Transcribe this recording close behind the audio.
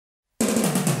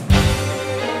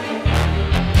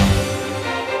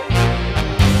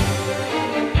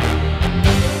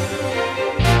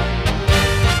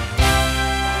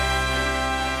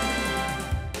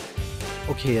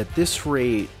Okay, at this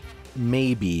rate,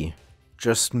 maybe,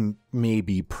 just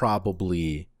maybe,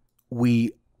 probably,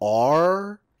 we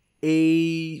are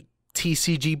a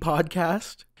TCG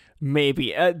podcast?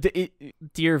 Maybe.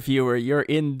 Dear viewer, you're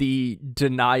in the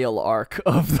denial arc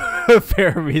of the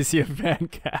Paramecia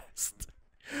Fancast,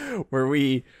 where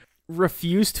we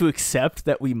refuse to accept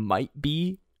that we might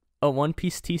be a One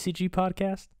Piece TCG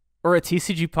podcast, or a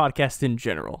TCG podcast in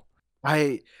general.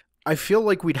 I feel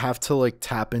like we'd have to like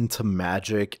tap into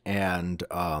magic and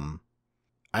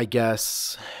I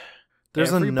guess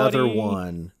there's another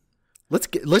one. Let's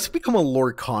become a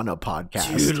Lorcana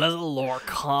podcast. Dude, let's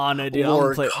Lorcana, dude.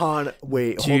 Lorcana.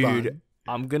 Wait, hold on.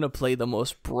 I'm gonna play the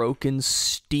most broken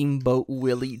Steamboat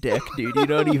Willie deck, dude. You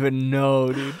don't even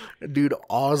know, dude. Dude,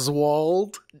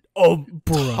 Oswald. Oh,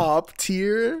 bro. Top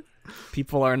tier.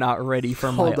 People are not ready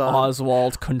for my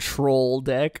Oswald control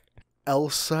deck.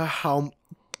 Elsa, how...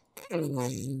 Are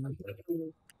you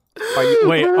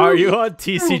on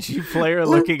TCG Player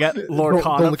looking at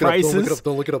Lorcana prices?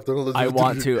 Don't look it up. I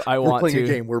want to.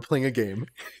 We're playing a game.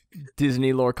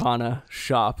 Disney Lorcana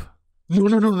shop.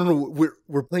 No.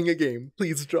 We're playing a game.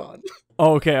 Please, John.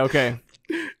 Okay.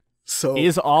 So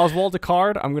is Oswald a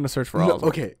card? I'm gonna search for Oswald.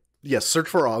 Okay. Yes, search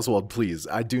for Oswald, please.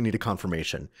 I do need a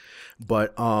confirmation.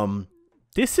 But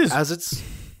this is as it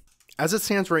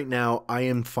stands right now, I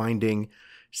am finding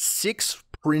 6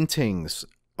 printings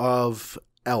of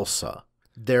Elsa.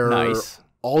 They're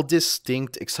all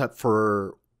distinct except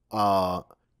for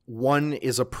one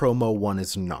is a promo, one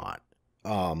is not.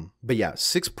 But yeah,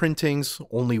 6 printings,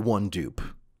 only 1 dupe.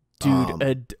 Dude,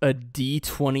 a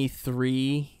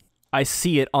D23. I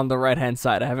see it on the right hand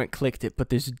side. I haven't clicked it, but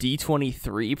there's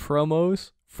D23 promos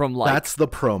from like that's the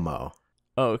promo.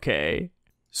 Okay.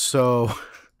 So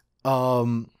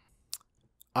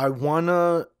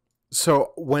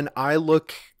so when I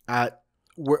look at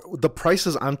the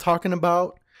prices I'm talking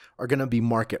about are going to be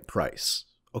market price,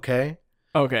 okay?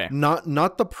 Okay.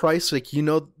 Not the price, like, you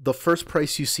know, the first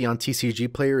price you see on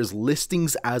TCG Player is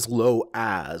listings as low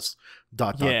as ...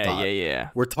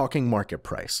 Yeah. We're talking market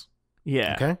price.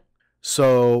 Yeah. Okay?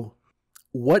 So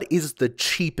what is the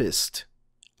cheapest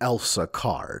Elsa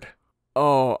card?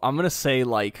 Oh, I'm going to say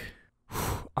like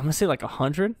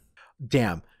 100.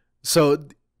 Damn. So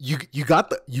you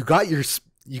got the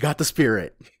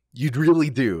spirit. You really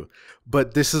do.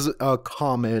 But this is a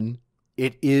common.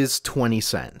 It is 20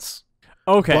 cents.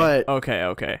 Okay. But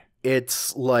okay.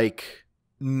 It's like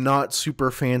not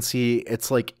super fancy. It's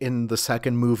like in the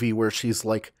second movie where she's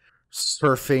like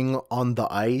surfing on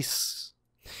the ice.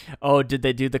 Oh, did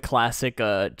they do the classic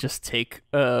just take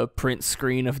a print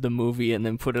screen of the movie and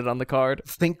then put it on the card?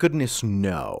 Thank goodness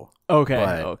no.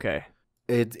 Okay.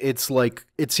 It's like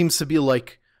it seems to be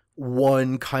like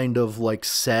one kind of like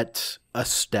set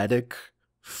aesthetic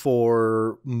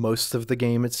for most of the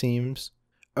game, it seems.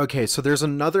 Okay, so there's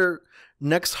another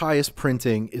next highest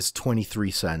printing is 23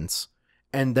 cents.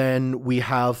 And then we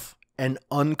have an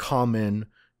uncommon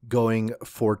going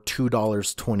for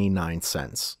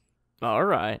 $2.29. All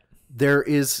right. There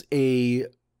is a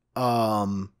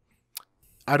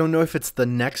I don't know if it's the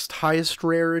next highest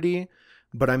rarity,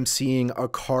 but I'm seeing a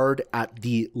card at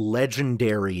the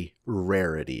legendary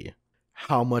rarity.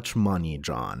 How much money,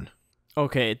 John?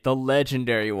 Okay, the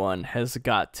legendary one has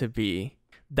got to be...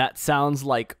 That sounds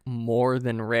like more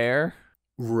than rare.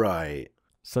 Right.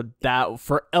 So that,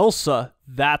 for Elsa,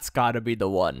 that's got to be the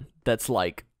one that's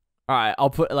like, all right, I'll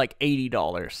put like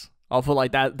 $80. I'll put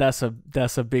like that. That's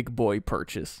a big boy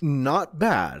purchase. Not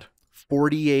bad.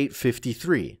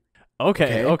 $48.53.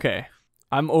 Okay.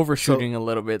 I'm overshooting a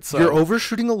little bit. So you're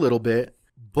overshooting a little bit,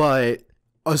 but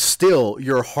still,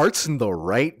 your heart's in the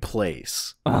right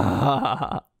place.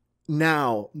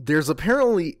 Now, there's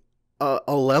apparently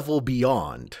a level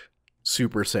beyond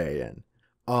Super Saiyan.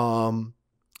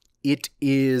 It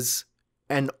is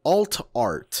an alt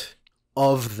art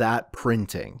of that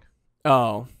printing.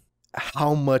 Oh.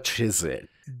 How much is it?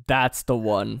 That's the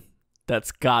one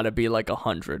that's got to be like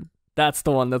 100. That's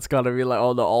the one that's got to be like,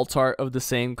 the alt art of the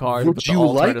same card. Would you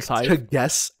like to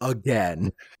guess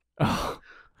again? Oh,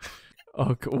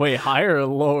 wait, higher or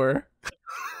lower?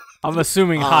 I'm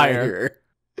assuming higher.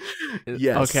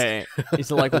 Yes. Okay. Is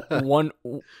it like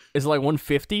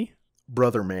 150?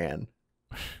 Brother man.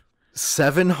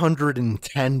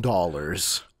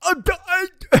 $710.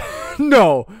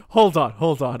 No, hold on.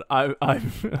 No.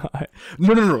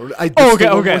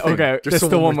 Okay. There's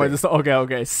still one more.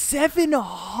 Okay.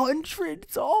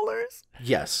 $700?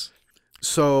 Yes.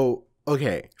 So,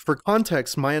 okay. For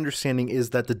context, my understanding is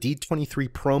that the D23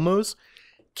 promos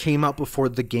came out before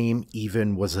the game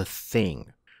even was a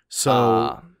thing.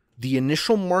 So the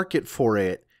initial market for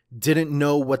it didn't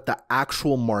know what the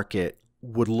actual market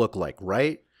would look like,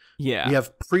 right? Yeah. We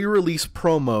have pre-release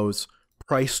promos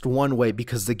priced one way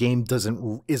because the game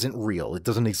isn't real. It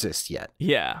doesn't exist yet.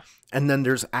 Yeah. And then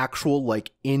there's actual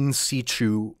like in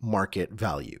situ market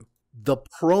value. The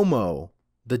promo,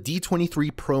 the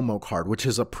D23 promo card, which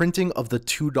is a printing of the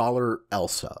 $2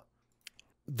 Elsa.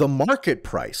 The market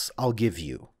price I'll give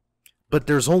you, but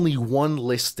there's only one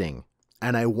listing,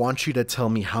 and I want you to tell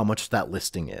me how much that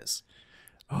listing is.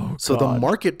 Oh, so God. The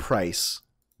market price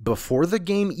before the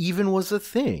game even was a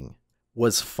thing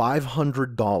was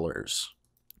 $500.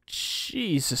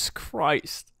 Jesus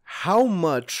Christ. How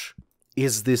much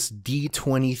is this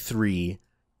D23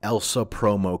 Elsa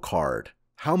promo card?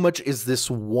 How much is this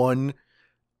one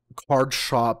card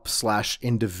shop /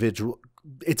 individual?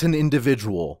 It's an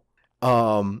individual.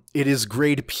 It is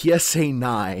grade PSA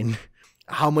 9.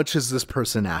 How much is this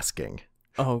person asking?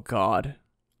 Oh God.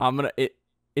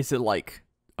 Is it like,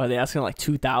 are they asking like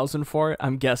 2,000 for it?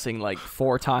 I'm guessing like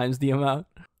 4 times the amount.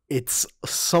 It's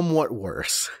somewhat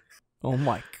worse. Oh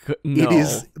my God.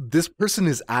 No. This person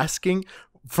is asking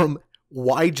from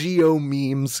YGO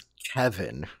memes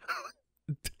Kevin.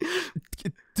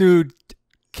 Dude,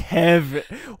 Kevin.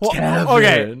 Kevin.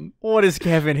 Okay, what is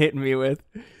Kevin hitting me with?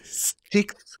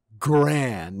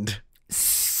 $6,000.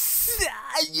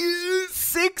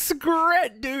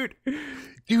 $6,000, dude.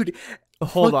 Dude,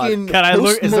 hold on. Can I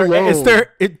look? Is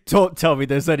there? Don't tell me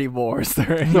there's any more. Is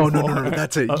there any No. more?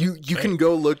 That's it. You can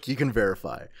go look. You can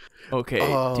verify.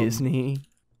 Okay, Disney.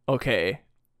 Okay,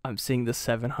 I'm seeing the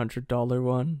 $700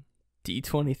 one.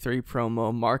 D23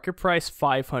 promo. Market price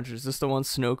 $500. Is this the one,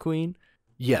 Snow Queen?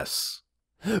 Yes.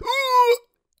 And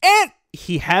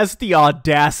he has the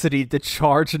audacity to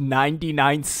charge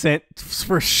 99 cents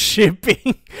for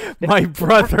shipping. My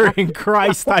brother in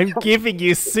Christ, I'm giving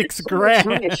you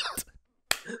 $6,000.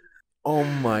 Oh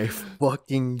my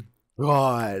fucking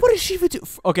God. What does she even do?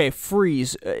 Okay,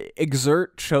 freeze.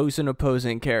 Exert chosen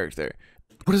opposing character.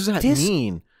 What does that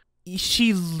mean?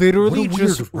 She literally what a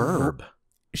just weird verb.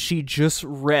 She just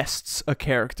rests a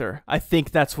character. I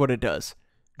think that's what it does.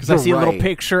 Because I see a little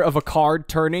picture of a card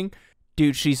turning.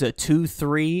 Dude, she's a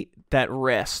 2/3 that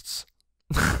rests.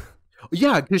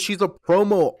 Yeah, because she's a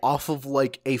promo off of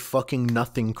like a fucking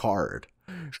nothing card.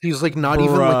 She's like not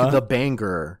even like the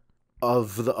banger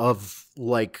of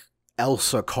like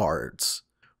Elsa cards.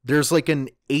 There's like an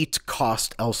 8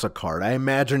 cost Elsa card. I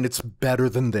imagine it's better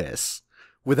than this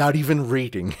without even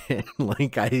reading it.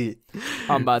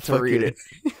 I'm about to read it.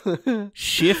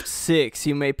 Shift 6.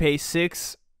 You may pay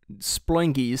 6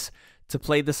 splingies to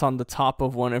play this on the top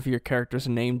of one of your characters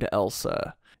named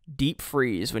Elsa. Deep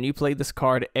freeze. When you play this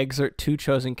card, exert 2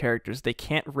 chosen characters. They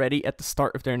can't ready at the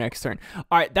start of their next turn.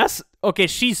 All right, that's okay.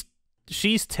 She's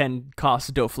 10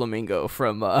 cost Doflamingo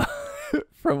from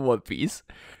from One Piece.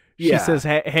 She says,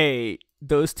 hey,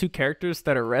 those 2 characters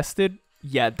that are rested,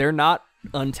 yeah, they're not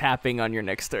untapping on your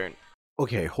next turn.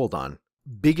 Okay, hold on.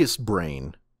 Biggest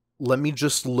brain. Let me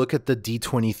just look at the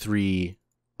D23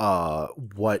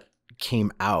 what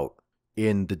came out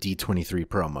in the D23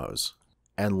 promos,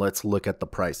 and let's look at the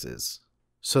prices.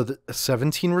 So the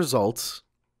 17 results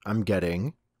I'm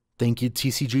getting. Thank you,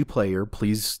 TCG player.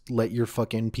 Please let your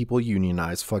fucking people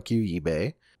unionize. Fuck you,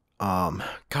 eBay.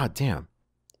 God damn.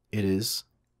 It is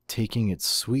taking its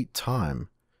sweet time.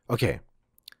 Okay.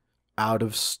 Out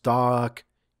of stock.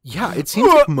 Yeah, it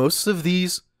seems like most of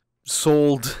these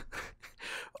sold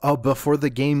before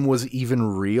the game was even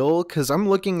real, because I'm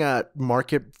looking at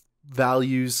market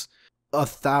values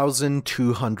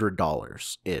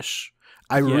 $1,200 ish.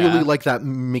 I really like that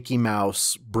Mickey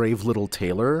Mouse Brave Little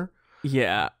Tailor.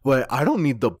 Yeah. But I don't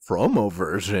need the promo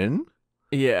version.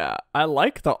 Yeah, I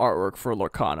like the artwork for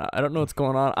Lorcana. I don't know what's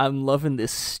going on. I'm loving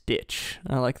this Stitch.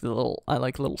 I like little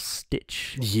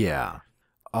Stitch. Yeah.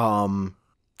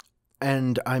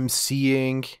 And I'm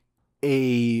seeing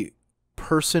a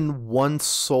person once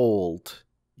sold.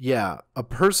 Yeah, a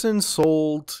person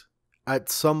sold at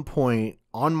some point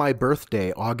on my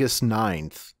birthday, August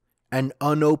 9th, an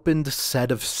unopened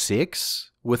set of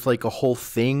 6 with like a whole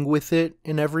thing with it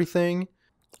and everything.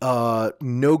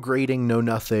 No grading, no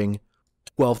nothing.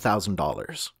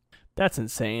 $12,000. That's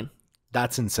insane.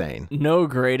 That's insane. No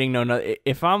grading, no.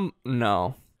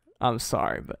 I'm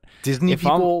sorry, but Disney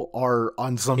people are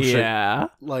on some shit. Yeah.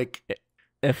 Like,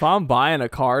 if I'm buying a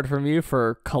card from you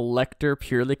for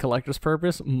purely collector's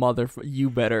purpose,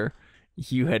 you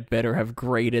had better have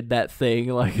graded that thing.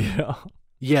 Like, you know.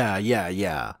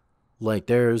 Yeah. Like,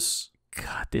 there's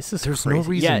this is there's crazy. no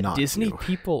reason not Disney to.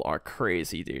 people are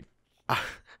crazy, dude.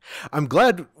 I'm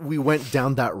glad we went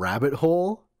down that rabbit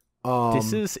hole.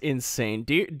 This is insane.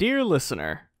 Dear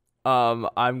listener,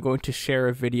 I'm going to share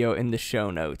a video in the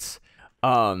show notes.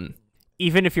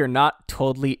 Even if you're not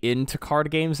totally into card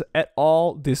games at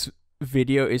all, this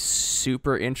video is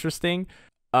super interesting.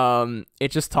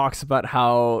 It just talks about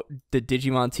how the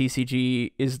Digimon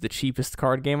TCG is the cheapest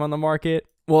card game on the market.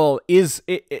 Well,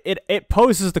 it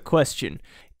poses the question: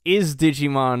 is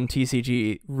Digimon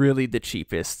TCG really the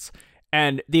cheapest?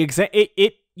 And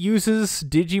it uses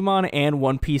Digimon and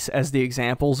One Piece as the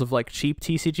examples of like cheap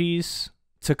TCGs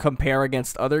to compare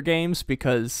against other games,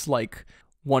 because like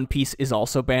One Piece is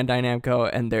also Bandai Namco,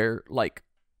 and they're like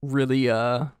really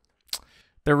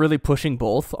pushing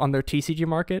both on their TCG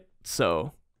market,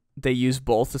 so they use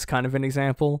both as kind of an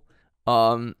example.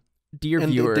 Dear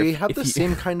and viewer, they have the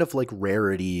same kind of like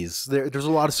rarities. There's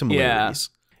a lot of similarities.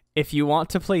 Yeah. If you want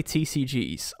to play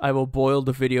TCGs, I will boil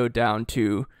the video down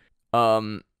to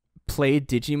play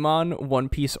Digimon, One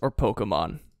Piece, or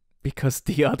Pokemon, because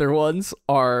the other ones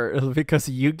because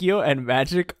Yu-Gi-Oh and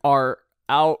Magic are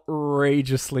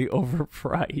outrageously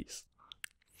overpriced.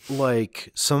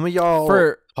 Like, some of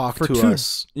y'all talk to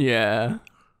us in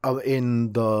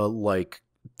the like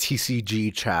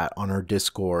TCG chat on our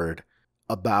Discord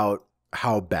about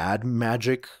how bad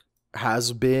Magic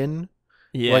has been.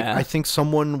 Yeah. Like, I think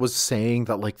someone was saying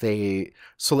that like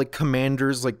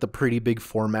Commander's like the pretty big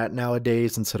format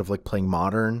nowadays instead of like playing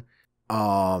Modern.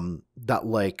 That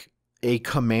like a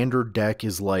Commander deck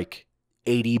is like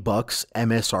 $80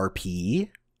 MSRP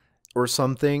or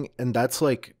something, and that's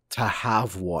like to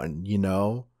have one, you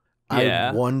know?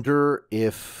 Yeah. I wonder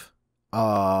if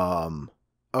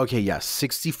okay, yeah,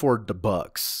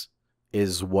 $64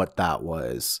 is what that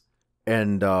was.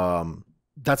 And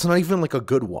that's not even like a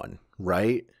good one,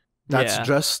 right? That's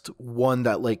just one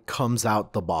that like comes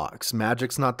out the box.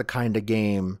 Magic's not the kind of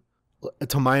game,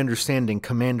 to my understanding,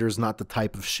 Commander's not the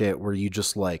type of shit where you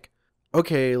just like,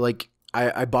 okay, like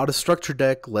I bought a structure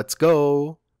deck, let's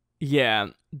go. Yeah,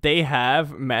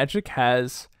 Magic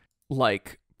has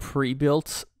like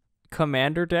pre-built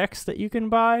Commander decks that you can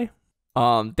buy.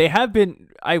 They have been,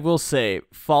 I will say,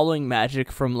 following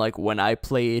Magic from like when I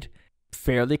played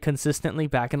fairly consistently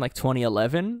back in like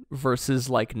 2011 versus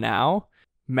like now.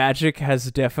 Magic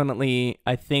has definitely,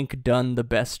 I think, done the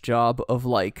best job of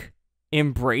like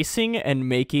embracing and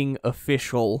making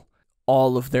official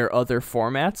all of their other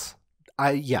formats.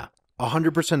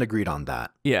 100% agreed on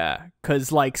that. Yeah,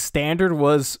 because like Standard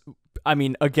was, I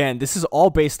mean, again, this is all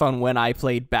based on when I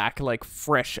played back like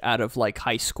fresh out of like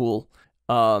high school.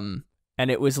 And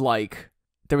it was like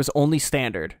there was only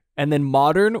Standard, and then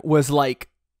Modern was like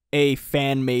a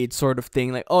fan-made sort of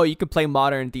thing, like, oh, you can play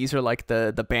Modern, these are like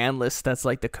the ban lists that's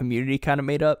like the community kind of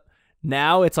made up.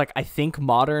 Now it's like, I think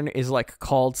Modern is like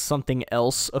called something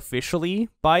else officially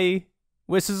by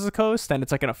Wizards of the Coast, and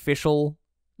it's like an official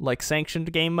like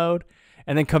sanctioned game mode.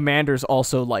 And then Commander's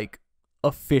also like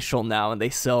official now, and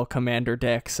they sell Commander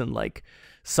decks, and like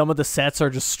some of the sets are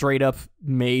just straight up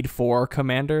made for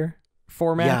Commander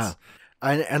formats. Yeah,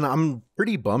 and I'm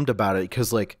pretty bummed about it,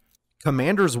 because like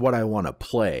Commander's what I want to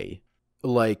play.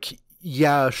 Like,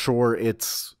 yeah, sure,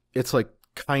 it's like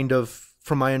kind of,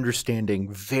 from my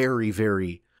understanding, very,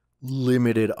 very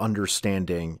limited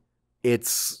understanding.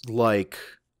 It's like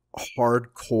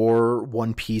hardcore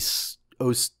One Piece,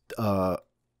 the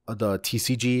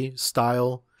TCG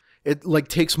style. It like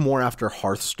takes more after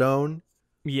Hearthstone.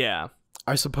 Yeah,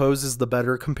 I suppose is the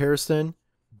better comparison.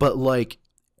 But like,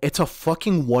 it's a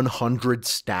fucking 100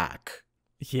 stack.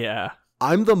 Yeah.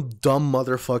 I'm the dumb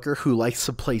motherfucker who likes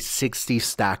to play 60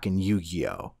 stack in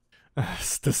Yu-Gi-Oh!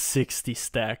 It's the 60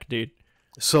 stack, dude.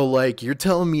 So, like, you're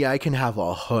telling me I can have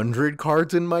 100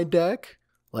 cards in my deck?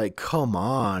 Like, come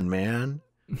on, man.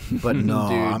 But no,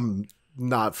 I'm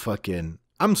not fucking...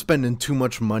 I'm spending too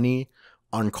much money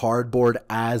on cardboard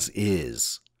as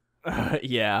is.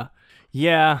 Yeah.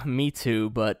 Yeah, me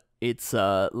too, but it's,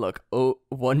 look,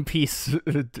 One Piece...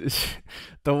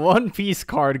 the One Piece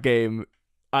card game...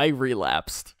 I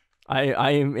relapsed.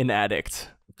 I am an addict.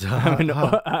 I'm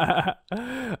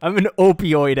an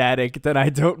opioid addict, and I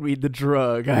don't mean the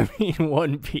drug. I mean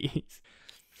One Piece.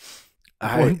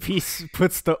 One Piece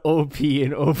puts the OP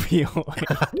in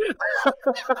opioid.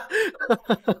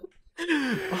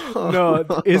 No,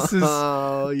 this is...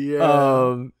 Oh,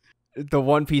 yeah. The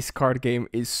One Piece card game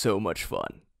is so much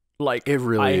fun. Like, it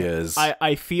really is.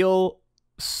 I feel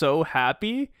so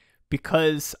happy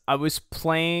because I was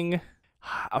playing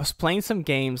some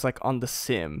games like on the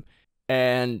Sim,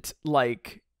 and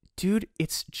like, dude,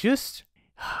 it's just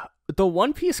the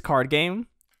One Piece card game.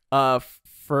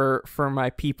 For my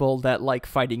people that like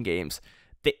fighting games,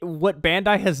 what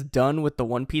Bandai has done with the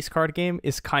One Piece card game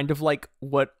is kind of like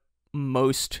what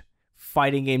most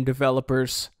fighting game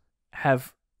developers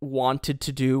have wanted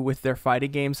to do with their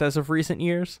fighting games as of recent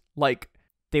years. Like,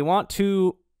 they want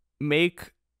to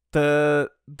make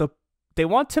they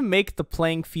want to make the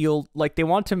playing field, like, they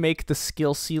want to make the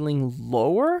skill ceiling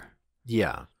lower.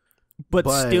 Yeah. But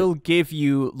still give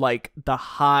you like the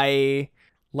high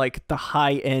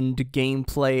end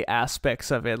gameplay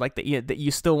aspects of it, like that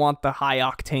you still want the high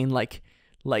octane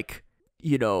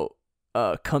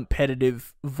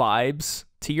competitive vibes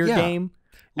to your game.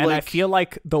 And I feel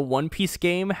like the One Piece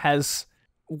game has,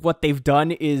 what they've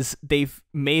done is they've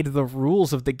made the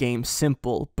rules of the game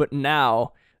simple, but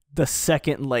now the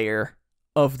second layer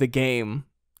of the game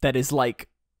that is like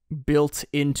built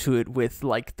into it with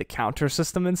like the counter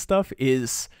system and stuff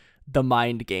is the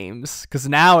mind games. Because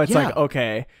now it's like,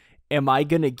 okay, am I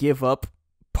gonna give up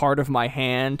part of my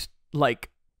hand? Like,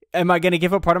 am I gonna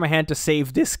give up part of my hand to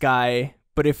save this guy?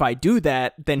 But if I do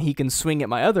that, then he can swing at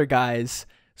my other guys.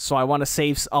 So I want to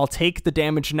save. I'll take the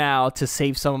damage now to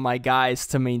save some of my guys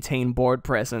to maintain board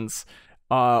presence.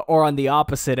 Or on the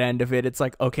opposite end of it, it's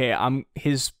like, okay,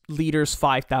 his leader's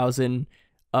 5,000.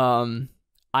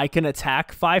 I can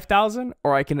attack 5,000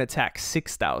 or I can attack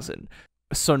 6,000.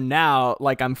 So now,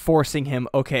 like, I'm forcing him,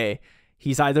 okay,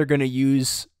 he's either going to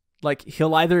use, like,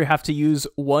 he'll either have to use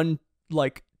one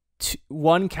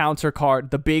counter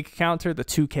card, the big counter, the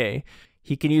 2K.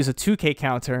 He can use a 2K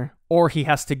counter, or he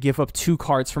has to give up 2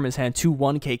 cards from his hand, 2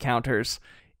 1K counters,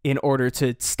 in order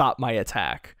to stop my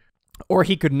attack. Or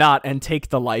he could not and take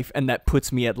the life, and that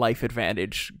puts me at life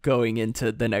advantage going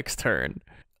into the next turn.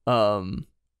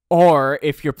 Or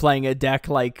if you're playing a deck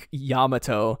like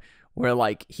Yamato, where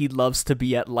like he loves to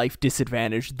be at life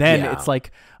disadvantage, then it's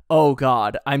like, oh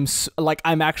god,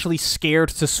 I'm actually scared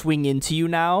to swing into you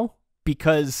now,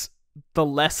 because the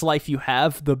less life you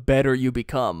have, the better you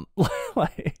become.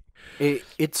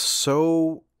 It's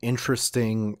so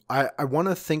interesting. I want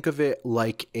to think of it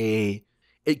like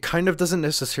it kind of doesn't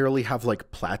necessarily have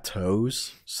like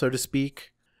plateaus, so to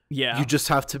speak. Yeah. You just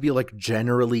have to be like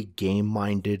generally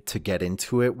game-minded to get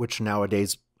into it, which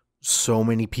nowadays so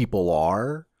many people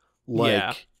are.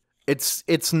 Like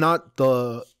it's not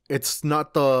the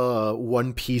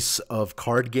One Piece of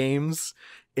card games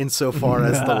insofar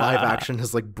as the live action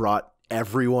has like brought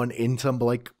everyone into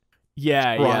like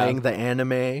trying the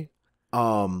anime.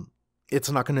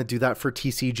 It's not going to do that for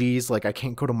TCGs. Like, I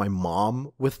can't go to my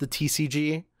mom with the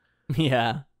TCG.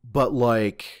 Yeah. But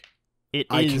like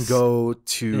I can go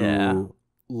to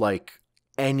like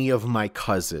any of my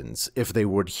cousins if they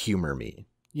would humor me,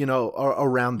 you know,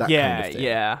 around that kind of thing.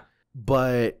 Yeah.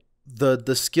 But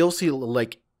the skill seal,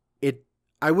 like it,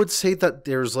 I would say that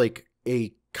there's like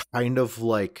a kind of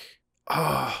like,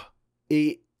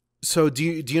 so do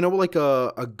you know what like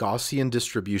a Gaussian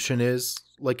distribution is,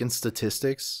 like in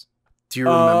statistics? Do you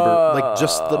remember like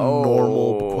just the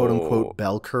normal quote unquote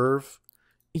bell curve?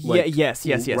 Like, yes.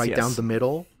 Right down the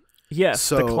middle. Yes,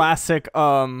 so, the classic,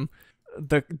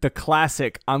 the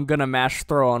classic, I'm gonna mash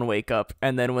throw on wake up,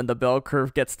 and then when the bell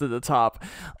curve gets to the top,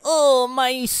 oh,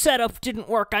 my setup didn't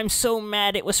work, I'm so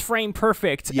mad, it was frame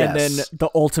perfect. Yes. And then the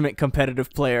ultimate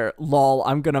competitive player, lol,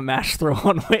 I'm gonna mash throw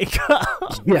on wake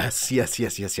up. Yes.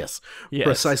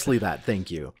 Precisely that, thank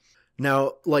you.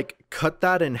 Now, like, cut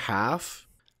that in half,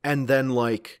 and then,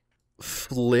 like,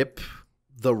 flip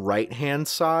the right-hand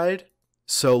side,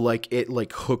 so, like, it,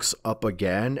 like, hooks up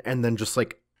again, and then just,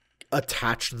 like,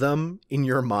 attach them in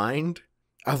your mind.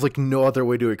 I have, like, no other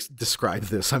way to describe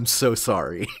this. I'm so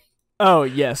sorry. Oh,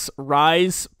 yes.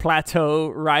 Rise, plateau,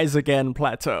 rise again,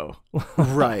 plateau.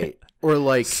 Right. Or,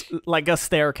 like... like a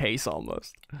staircase,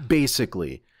 almost.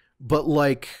 Basically. But,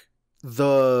 like,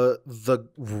 the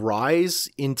rise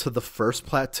into the first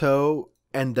plateau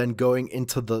and then going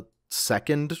into the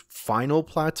second final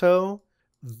plateau...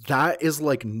 that is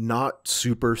like not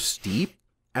super steep,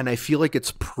 and I feel like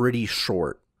it's pretty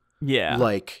short. Yeah.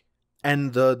 Like,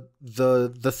 and the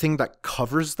thing that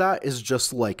covers that is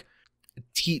just like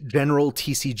general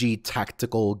TCG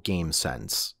tactical game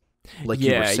sense. Like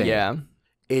you were saying. Yeah.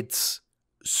 It's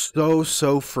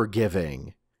so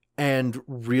forgiving, and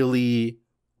really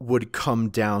would come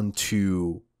down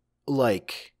to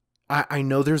like, I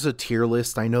know there's a tier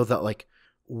list. I know that like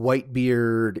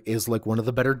Whitebeard is like one of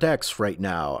the better decks right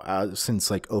now since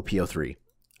like Opio 3.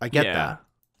 I get that.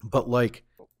 But like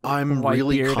I'm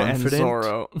really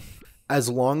confident as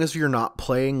long as you're not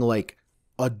playing like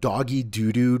a doggy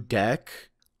doo-doo deck,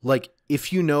 like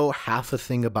if you know half a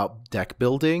thing about deck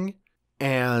building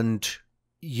and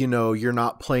you know you're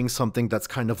not playing something that's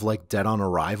kind of like dead on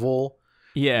arrival,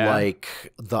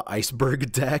 like the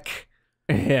iceberg deck.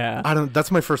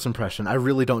 That's my first impression. I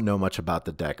really don't know much about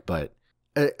the deck, but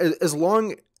as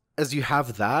long as you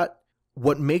have that,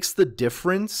 what makes the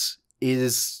difference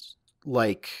is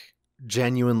like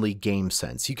genuinely game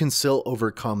sense. You can still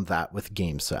overcome that with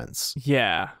game sense.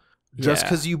 Yeah. Just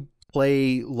because you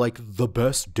play like the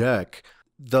best deck,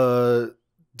 the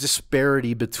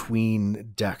disparity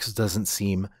between decks doesn't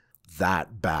seem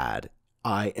that bad.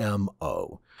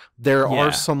 IMO. There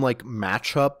are some like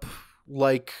matchup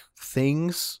like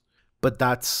things, but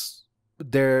that's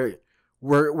there.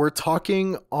 We're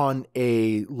talking on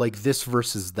a like this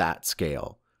versus that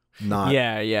scale, not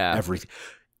everything.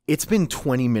 It's been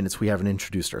 20 minutes. We haven't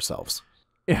introduced ourselves.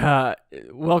 Welcome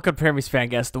to Paramecia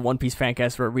Fancast, the One Piece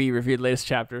fancast where we review the latest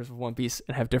chapters of One Piece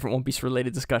and have different One Piece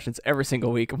related discussions every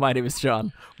single week. My name is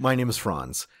John. My name is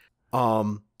Franz.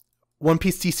 One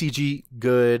Piece TCG,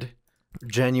 good.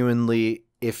 Genuinely,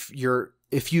 if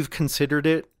you've considered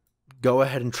it, go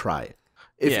ahead and try it.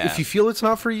 If you feel it's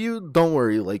not for you, don't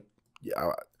worry. Like,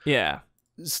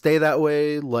 stay that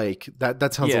way. Like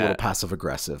that sounds a little passive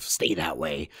aggressive. Stay that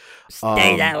way.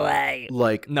 Stay that way.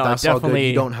 Like, no, that's all good.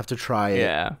 You don't have to try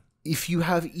it. If you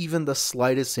have even the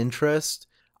slightest interest,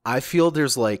 I feel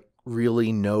there's like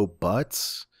really no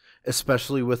buts,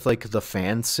 especially with like the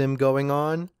fan sim going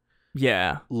on.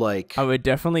 Yeah. Like, I would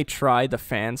definitely try the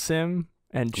fan sim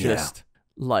and just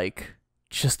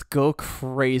go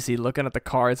crazy looking at the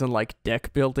cards and like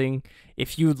deck building.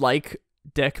 If you like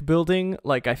deck building,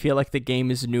 like, I feel like the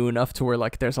game is new enough to where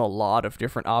like there's a lot of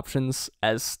different options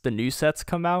as the new sets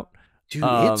come out. Dude,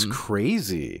 it's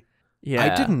crazy. Yeah.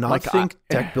 I did not think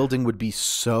deck building would be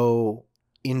so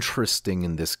interesting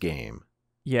in this game.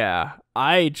 Yeah.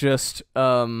 I just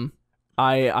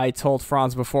I told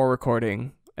Franz before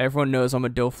recording, everyone knows I'm a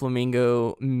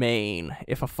Doflamingo main.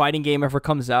 If a fighting game ever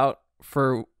comes out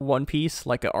for One Piece,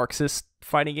 like an Arxis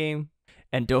fighting game,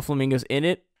 and Doflamingo's in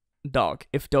it, dog,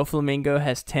 if Doflamingo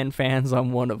has 10 fans,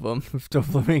 I'm one of them. If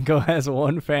Doflamingo has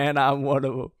 1 fan, I'm one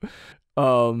of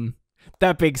them.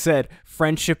 That being said,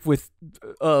 friendship with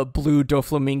Blue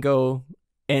Doflamingo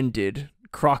ended.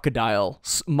 Crocodile.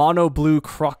 Mono Blue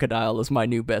Crocodile is my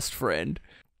new best friend.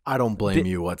 I don't blame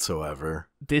you whatsoever.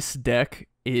 This deck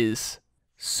is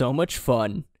so much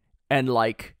fun, and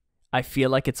like, I feel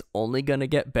like it's only gonna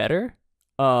get better.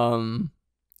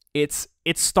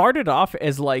 It started off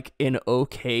as like an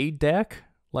okay deck,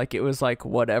 like it was like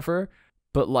whatever,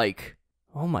 but like,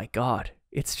 oh my god,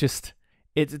 it's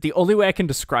the only way I can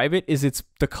describe it is it's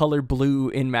the color blue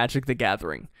in Magic the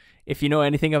Gathering. If you know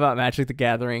anything about Magic the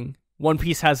Gathering, One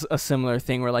Piece has a similar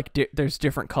thing where like there's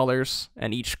different colors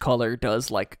and each color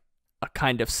does like a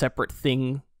kind of separate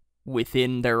thing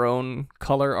within their own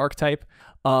color archetype.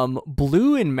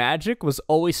 Blue in Magic was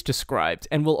always described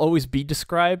and will always be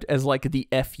described as like the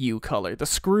FU color, the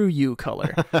screw you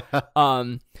color.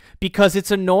 Because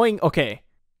it's annoying. Okay,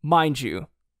 mind you,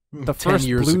 the first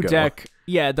blue deck,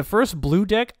 the first blue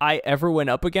deck I ever went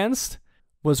up against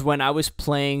was when I was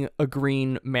playing a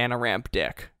green mana ramp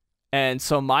deck. And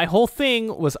so my whole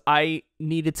thing was I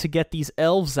needed to get these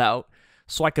elves out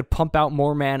so I could pump out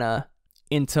more mana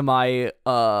into my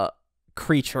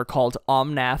creature called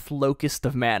Omnath, Locust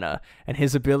of Mana, and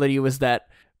his ability was that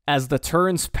as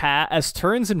turns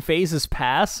and phases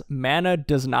pass, mana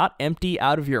does not empty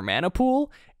out of your mana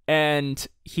pool, and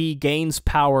he gains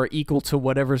power equal to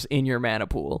whatever's in your mana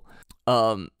pool.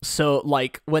 So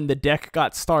like when the deck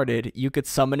got started, you could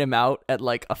summon him out at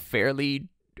like a fairly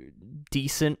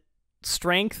decent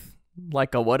strength,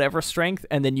 like a whatever strength,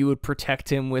 and then you would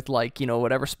protect him with like, you know,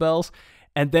 whatever spells.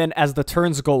 And then as the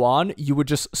turns go on, you would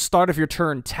just start of your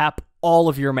turn, tap all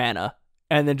of your mana,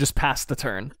 and then just pass the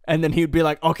turn. And then he'd be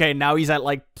like, okay, now he's at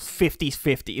like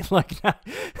 50-50. Like,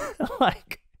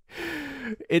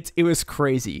 it was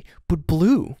crazy. But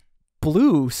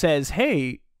Blue says,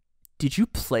 hey, did you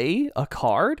play a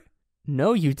card?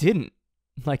 No, you didn't.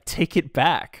 Like, take it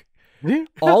back.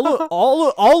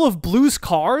 all of Blue's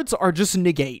cards are just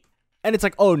negate. And it's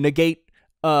like, oh, negate,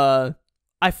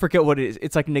 I forget what it is.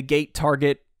 It's like negate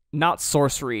target, not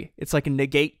sorcery. It's like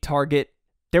negate target.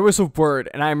 There was a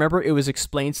word, and I remember it was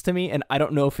explained to me, and I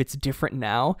don't know if it's different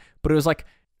now, but it was like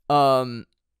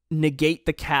negate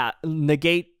the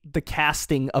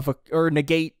casting of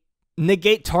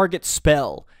negate target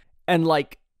spell. And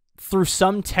like, through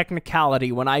some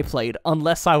technicality when I played,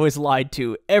 unless I was lied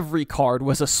to, every card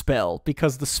was a spell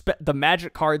because the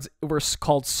magic cards were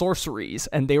called sorceries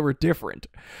and they were different.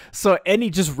 So any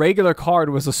just regular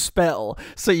card was a spell.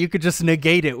 So you could just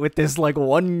negate it with this like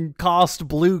 1-cost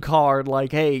blue card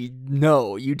like, hey,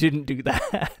 no, you didn't do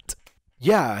that.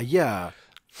 Yeah.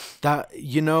 That,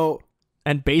 you know,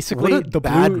 and basically what a the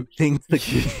bad blue thing to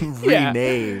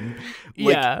rename.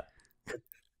 Yeah.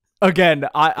 Again,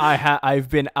 I've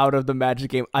been out of the Magic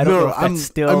game. I don't know if that's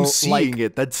still I'm seeing like,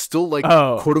 it. That's still like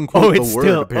oh, quote unquote it's the word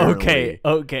still apparently.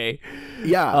 okay.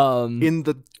 Yeah. In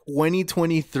the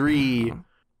 2023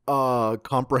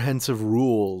 comprehensive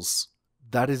rules,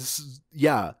 that is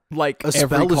like a every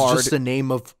spell is card. just the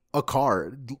name of a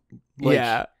card. Like,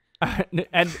 yeah.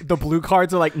 And the blue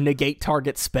cards are like negate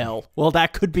target spell. Well,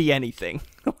 that could be anything.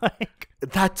 Like,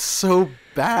 that's so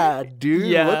bad, dude.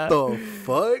 Yeah. What the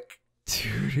fuck?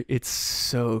 dude, it's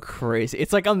so crazy.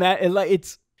 It's like on that,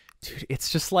 it's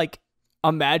just like,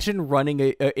 imagine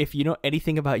running if you know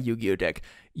anything about Yu-Gi-Oh deck,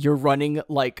 you're running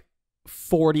like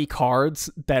 40 cards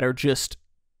that are just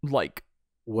like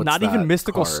What's not that even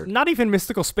mystical, card? not even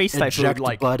mystical space type Eject food,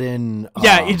 like button.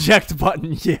 eject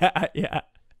button. Yeah.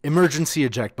 Emergency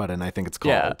eject button, I think it's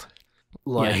called. Yeah.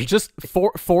 Like just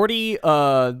 40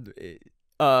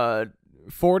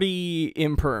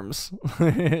 imperms.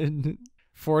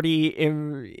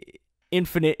 40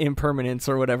 infinite impermanence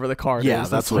or whatever the card is.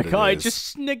 That's like, what it is.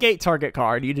 Just negate target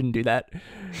card. You didn't do that.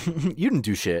 You didn't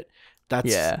do shit.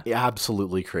 That's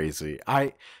absolutely crazy.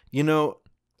 I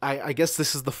guess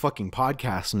this is the fucking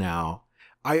podcast now.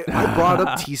 I brought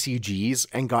up TCGs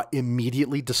and got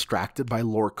immediately distracted by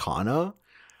Lorcana.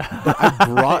 But I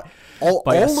brought all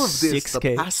of this, 6K.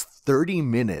 the past 30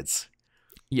 minutes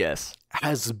Yes.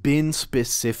 has been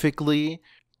specifically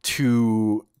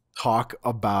to talk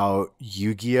about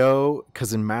Yu-Gi-Oh!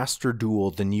 Because in Master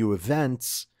Duel, the new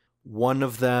events, one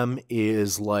of them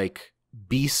is like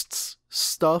Beasts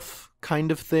stuff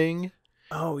kind of thing.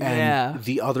 Oh, And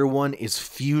the other one is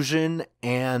Fusion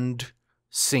and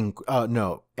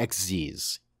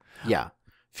XZs. Yeah.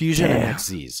 Fusion and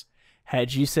XZs.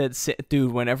 Had you said,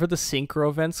 dude, whenever the synchro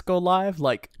events go live,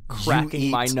 like cracking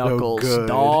my knuckles, good.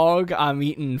 dog, I'm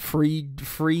eating free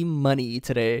money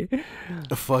today.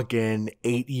 A fucking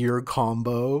 8-year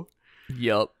combo.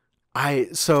 Yup.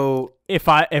 So if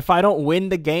I don't win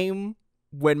the game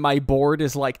when my board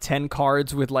is like 10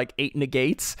 cards with like 8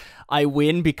 negates, I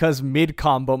win because mid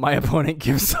combo my opponent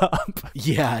gives up.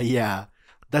 Yeah.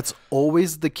 That's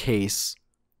always the case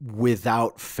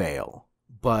without fail.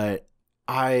 But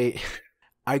I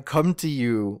come to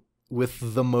you with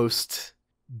the most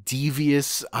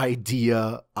devious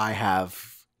idea I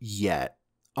have yet.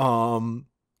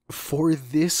 For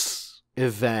this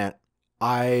event,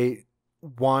 I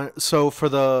want, so for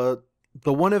the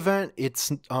one event,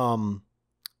 it's how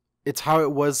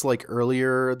it was like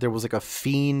earlier. There was like a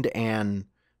fiend and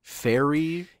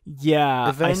fairy. Yeah,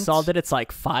 event. I saw that it's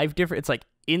like 5 different. It's like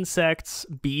insects,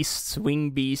 beasts,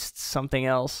 wing beasts, something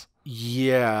else.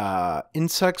 Yeah,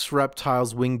 insects,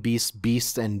 reptiles, wing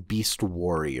beasts, and beast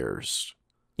warriors.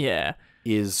 Yeah,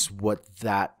 is what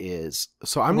that is.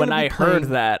 So when I heard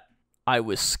that, I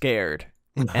was scared,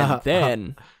 and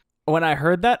then when I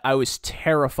heard that, I was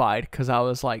terrified because I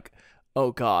was like,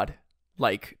 "Oh God,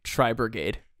 like Tri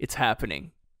Brigade, it's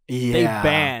happening." Yeah, they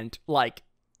banned like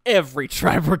every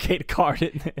Tri Brigade card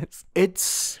in this.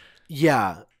 It's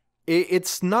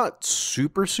not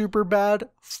super bad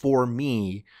for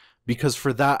me. Because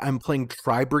for that, I'm playing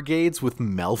Tri-Brigades with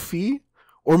Melfi.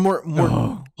 Or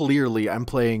more clearly, I'm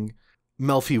playing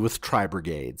Melfi with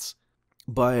Tri-Brigades.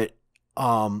 But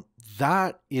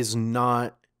that is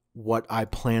not what I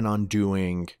plan on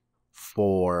doing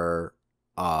for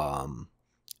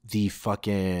the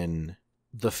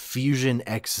Fusion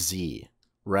XZ,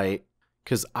 right?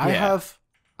 Because I have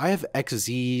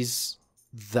XZs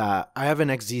that... I have an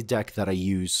XZ deck that I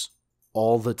use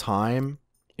all the time.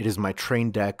 It is my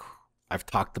train deck. I've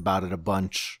talked about it a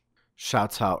bunch.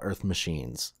 Shouts out Earth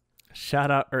Machines. Shout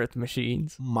out Earth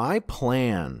Machines. My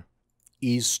plan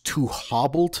is to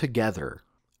hobble together.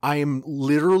 I am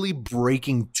literally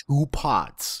breaking 2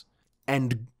 pots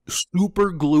and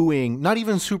super gluing, not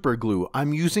even super glue.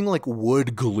 I'm using like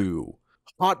wood glue,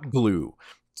 hot glue,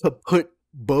 to put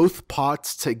both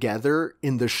pots together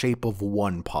in the shape of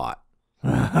one pot.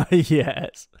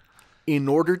 Yes. In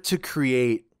order to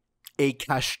create a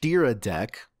Kashtira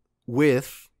deck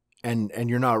with, and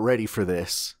you're not ready for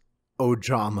this,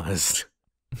 Ojamas.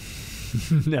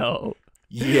 No.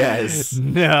 Yes.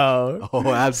 No.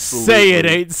 Oh, absolutely. Say it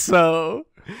ain't so.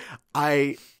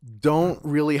 I don't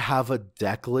really have a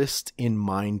deck list in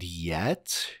mind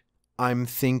yet. I'm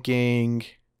thinking...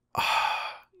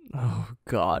 oh,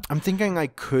 God. I'm thinking I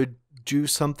could do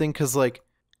something, because like,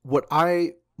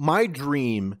 my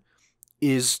dream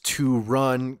is to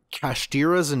run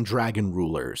Kashtiras and Dragon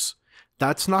Rulers.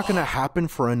 That's not going to happen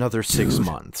for another 6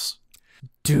 months.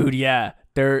 Dude, yeah.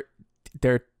 They're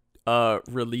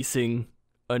releasing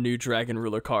a new Dragon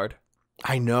Ruler card.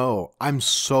 I know. I'm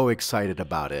so excited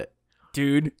about it.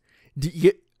 Dude.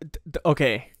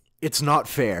 Okay. It's not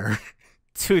fair.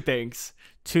 Two things.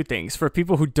 For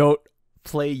people who don't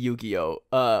play Yu-Gi-Oh,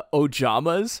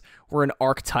 Ojamas were an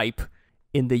archetype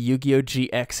in the Yu-Gi-Oh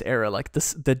GX era, like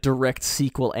the direct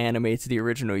sequel anime to the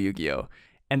original Yu-Gi-Oh.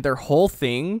 And their whole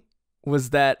thing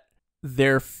was that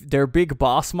their big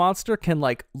boss monster can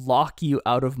like lock you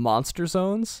out of monster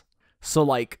zones. So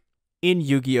like in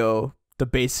Yu-Gi-Oh, the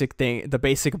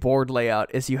basic board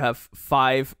layout is you have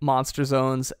 5 monster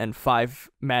zones and 5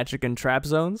 magic and trap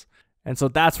zones. And so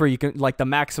that's where you can, like, the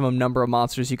maximum number of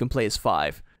monsters you can play is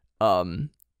 5.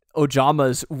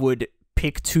 Ojamas would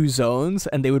pick 2 zones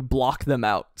and they would block them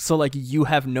out. So like you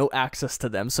have no access to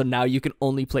them. So now you can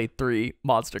only play 3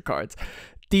 monster cards.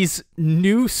 These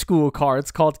new school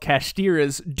cards called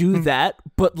Kashtiras do that,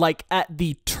 but like at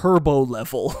the turbo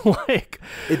level. Like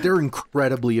they're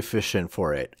incredibly efficient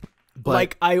for it. But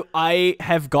like I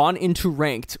have gone into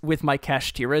ranked with my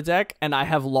Kashtira deck and I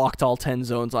have locked all 10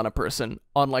 zones on a person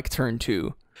on like turn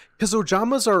 2. Because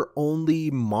Ojamas are only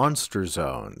monster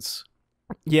zones.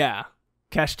 Yeah.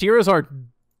 Kashtiras are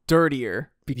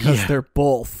dirtier because they're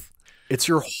both. It's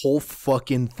your whole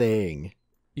fucking thing.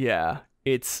 Yeah.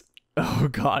 It's, oh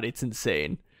god, it's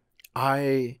insane.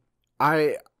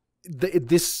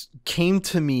 This came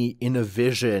to me in a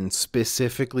vision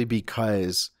specifically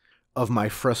because of my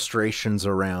frustrations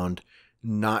around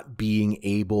not being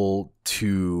able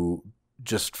to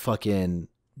just fucking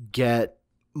get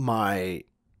my,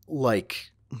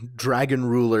 like, dragon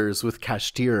rulers with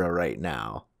Kashtira right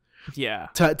now. Yeah.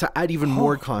 To add even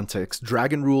more context,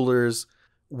 dragon rulers,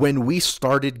 when we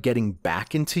started getting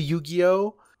back into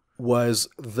Yu-Gi-Oh, was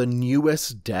the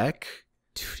newest deck.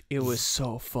 Dude, it was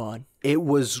so fun. It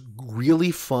was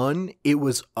really fun. It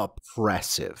was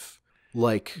oppressive.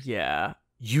 Like, yeah.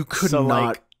 You could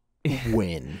not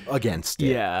win against it.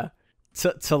 Yeah.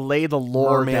 To lay the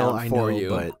lore down for you.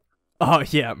 But... Oh,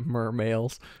 yeah,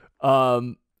 mermails.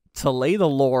 To lay the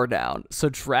lore down. So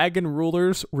dragon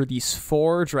rulers were these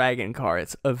 4 dragon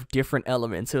cards of different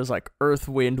elements. It was like earth,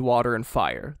 wind, water, and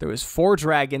fire. There was 4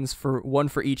 dragons, one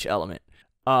for each element.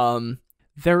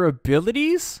 Their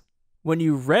abilities, when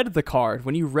you read the card,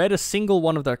 when you read a single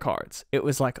one of their cards, it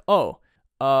was like,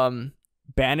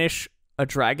 banish a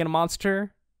dragon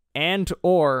monster and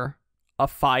or a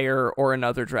fire or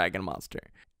another dragon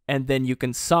monster, and then you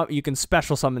can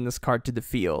special summon this card to the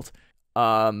field,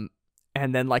 and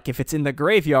then like if it's in the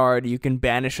graveyard you can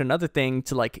banish another thing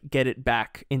to like get it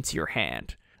back into your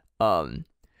hand.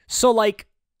 So like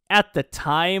at the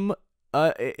time,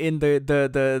 in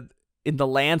the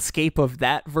landscape of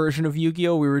that version of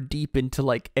Yu-Gi-Oh, we were deep into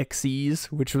like XEs,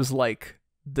 which was like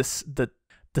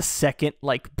the second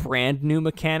like brand new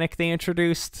mechanic they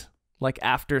introduced like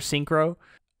after synchro.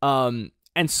 And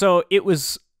so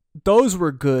those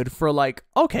were good for like,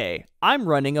 okay, I'm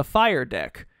running a fire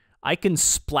deck. I can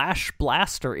splash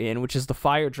Blaster in, which is the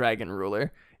fire dragon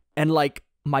ruler, and like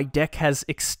my deck has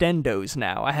extendos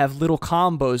now. I have little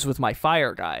combos with my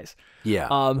fire guys.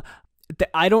 Yeah.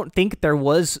 I don't think there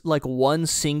was like one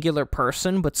singular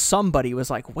person, but somebody was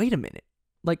like, wait a minute,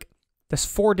 like there's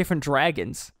 4 different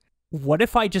dragons. What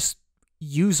if I just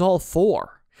use all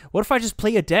 4? What if I just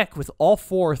play a deck with all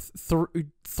 4,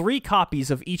 3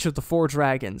 copies of each of the 4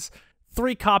 dragons,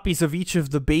 3 copies of each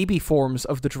of the baby forms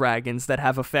of the dragons that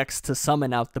have effects to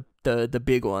summon out the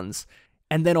big ones,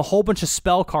 and then a whole bunch of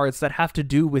spell cards that have to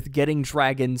do with getting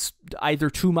dragons either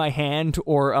to my hand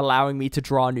or allowing me to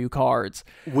draw new cards.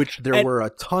 Which there were a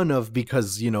ton of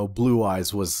because, Blue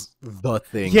Eyes was the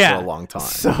thing for a long time.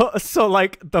 So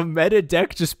like the meta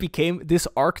deck just became this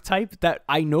archetype that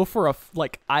I know for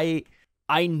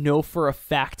I know for a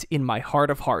fact in my heart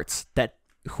of hearts that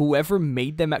whoever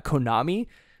made them at Konami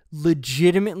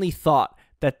legitimately thought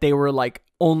that they were like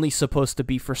only supposed to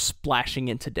be for splashing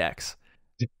into decks.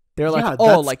 They're like,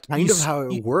 that's like kind of how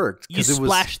it worked. You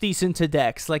splash these into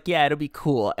decks, like, yeah, it'll be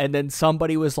cool. And then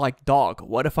somebody was like, dog,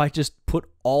 what if I just put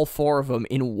all 4 of them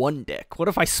in one deck? What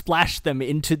if I splash them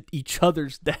into each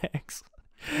other's decks?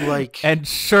 Like, and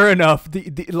sure enough,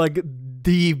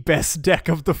 the best deck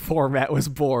of the format was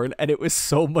born, and it was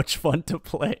so much fun to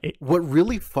play. What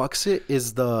really fucks it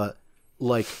is the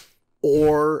like,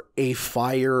 or a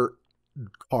fire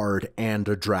card and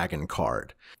a dragon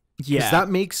card. Yeah, because that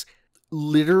makes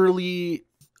literally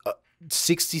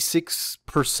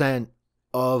 66%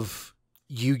 of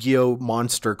Yu-Gi-Oh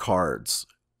monster cards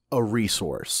a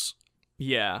resource.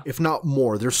 Yeah. If not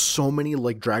more. There's so many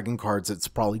like dragon cards, it's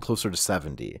probably closer to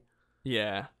 70.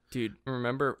 Yeah. Dude,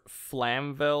 remember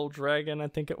Flamvel Dragon, I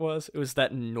think it was? It was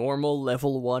that normal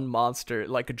level 1 monster,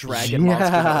 like a dragon monster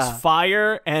that was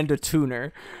fire and a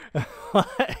tuner.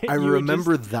 I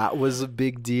remember that was a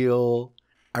big deal.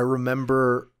 I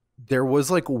remember there was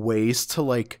like ways to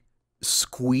like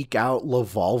squeak out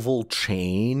Lavolval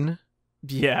Chain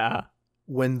Yeah.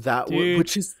 when that Dude.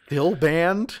 which is still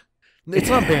banned. It's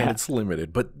not banned, it's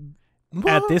limited, but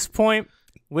At this point,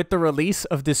 with the release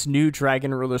of this new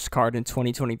Dragon Rulers card in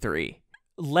 2023,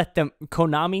 let them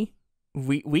Konami.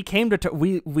 We came to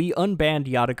we unbanned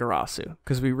Yatagarasu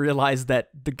because we realized that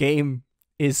the game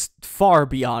is far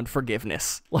beyond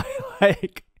forgiveness.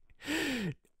 Like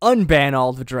unban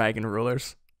all the Dragon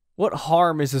Rulers. What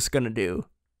harm is this gonna do?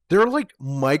 they're like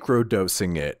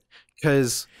microdosing it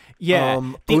because The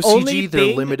OCG only they're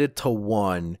thing- limited to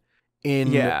 1.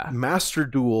 In Master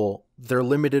Duel, they're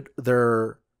limited.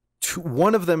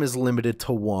 One of them is limited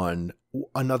to 1.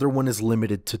 Another one is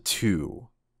limited to 2.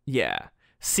 Yeah.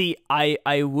 See,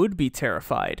 I would be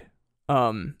terrified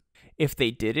if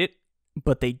they did it,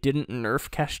 but they didn't nerf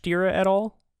Kashtira at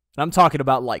all. And I'm talking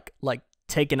about like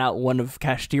taking out one of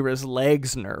Kashtira's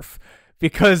legs nerf,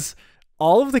 because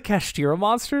all of the Kashtira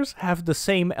monsters have the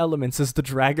same elements as the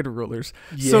Dragon Rulers.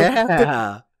 Yeah.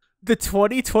 So the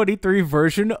 2023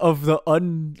 version of the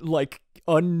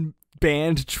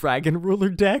unbanned Dragon Ruler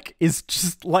deck is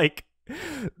just like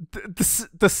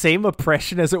the same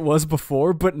oppression as it was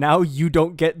before, but now you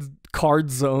don't get card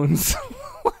zones.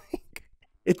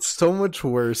 It's so much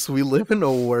worse. We live in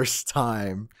a worse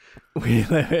time. We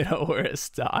live in a worse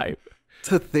time.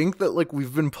 To think that like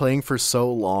we've been playing for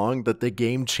so long that the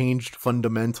game changed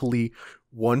fundamentally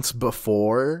once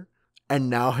before and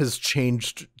now has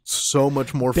changed so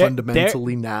much more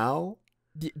fundamentally now.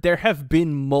 There have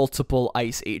been multiple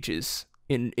ice ages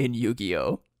in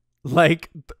Yu-Gi-Oh! Like,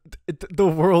 the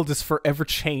world is forever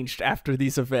changed after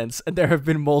these events, and there have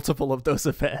been multiple of those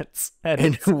events.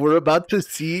 And we're about to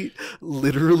see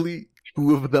literally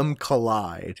 2 of them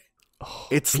collide.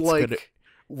 It's like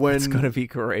when it's gonna be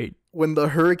great. When the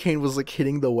hurricane was like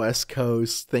hitting the West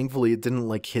Coast, thankfully it didn't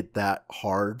like hit that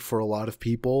hard for a lot of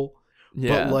people.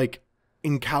 Yeah. But like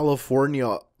in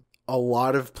California, a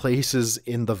lot of places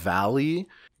in the valley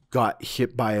got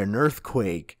hit by an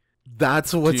earthquake.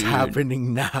 That's what's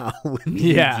happening now with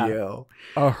Yu-Gi-Oh!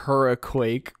 A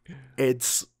hurricane.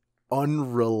 It's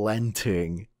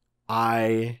unrelenting.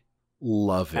 I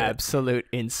love it. Absolute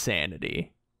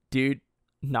insanity. Dude,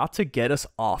 not to get us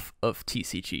off of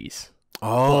TCGs.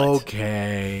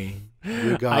 Okay.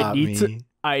 You got me.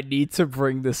 I need to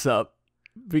bring this up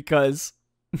because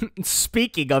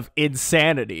speaking of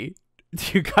insanity,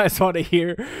 do you guys want to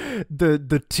hear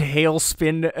the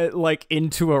tailspin like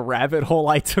into a rabbit hole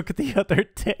I took the other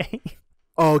day?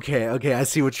 Okay, I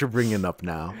see what you're bringing up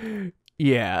now.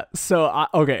 Yeah, so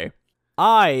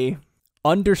I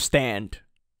understand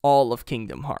all of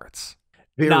Kingdom Hearts.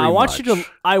 Now I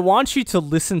want you to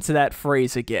listen to that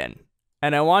phrase again,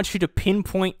 and I want you to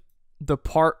pinpoint the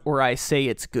part where I say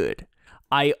it's good.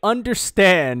 I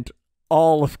understand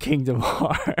all of Kingdom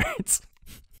Hearts.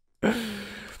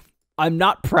 I'm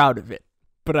not proud of it,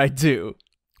 but I do.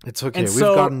 It's okay. We've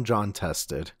gotten John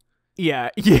tested. Yeah.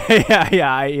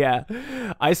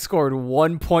 I scored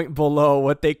 1 point below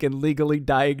what they can legally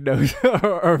diagnose,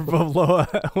 or below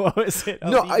what was it?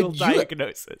 Legal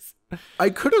diagnosis. I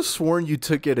could have sworn you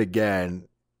took it again,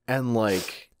 and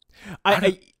like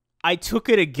I took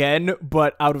it again,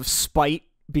 but out of spite,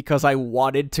 because I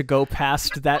wanted to go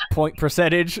past that point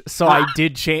percentage, so I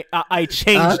did change. I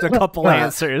changed a couple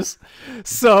answers.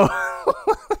 So,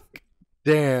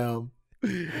 damn.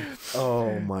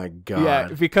 Oh my god. Yeah,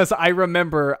 because I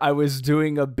remember I was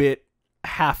doing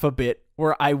half a bit,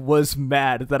 where I was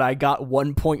mad that I got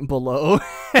 1 point below,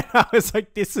 and I was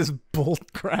like, "This is bull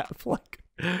crap!" Like,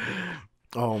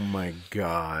 oh my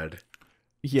god.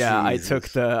 Yeah,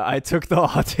 Jesus. I took the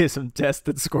autism test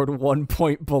that scored 1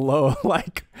 point below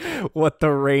like what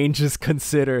the range is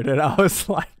considered, and I was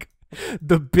like,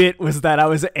 the bit was that I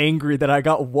was angry that I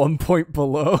got 1 point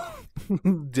below.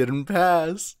 Didn't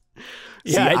pass.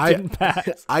 Yeah, See, I didn't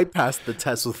pass. I passed the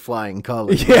test with flying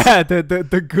colors. Yeah,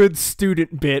 the good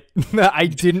student bit that I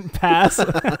didn't pass.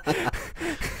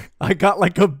 I got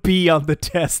like a B on the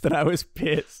test, and I was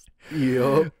pissed.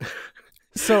 Yup.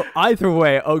 So either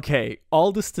way, okay,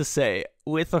 all this to say,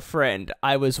 with a friend,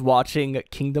 I was watching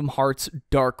Kingdom Hearts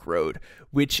Dark Road,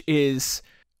 which is,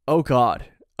 oh god,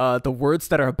 the words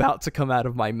that are about to come out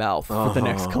of my mouth for the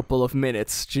next couple of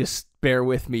minutes, just bear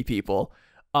with me, people.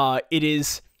 It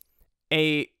is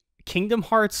a Kingdom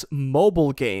Hearts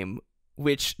mobile game,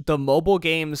 which the mobile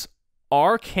games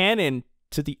are canon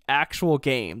to the actual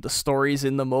game, the stories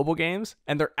in the mobile games,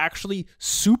 and they're actually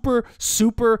super,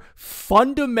 super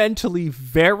fundamentally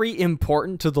very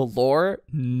important to the lore.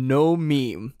 No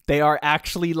meme. They are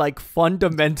actually like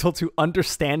fundamental to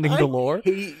understanding the lore. I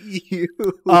hate you.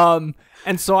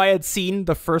 And so I had seen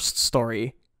the first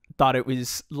story, thought it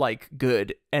was like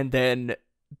good, and then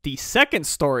the second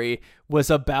story was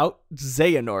about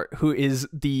Xehanort, who is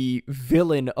the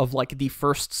villain of like the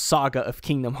first saga of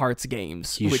Kingdom Hearts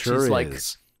games, which is like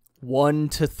 1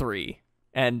 to 3.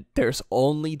 And there's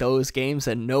only those games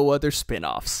and no other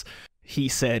spin-offs, he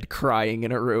said, crying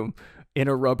in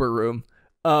a rubber room.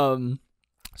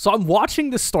 So I'm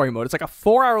watching this story mode. It's like a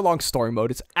 4-hour-long story mode.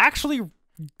 It's actually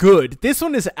good. This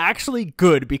one is actually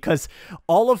good because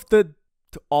all of the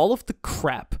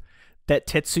crap that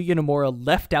Tetsuya Nomura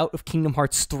left out of Kingdom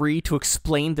Hearts 3 to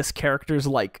explain this character's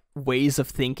like ways of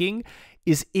thinking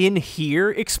is in here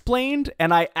explained,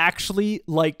 and I actually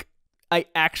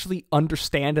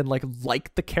understand and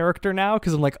like the character now,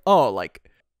 because I'm like, oh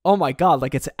my god,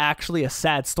 like it's actually a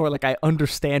sad story. Like I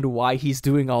understand why he's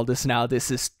doing all this now.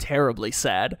 This is terribly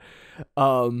sad.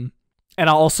 And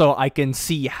also I can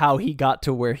see how he got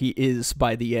to where he is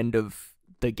by the end of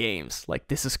the games. Like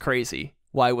this is crazy.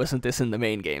 Why wasn't this in the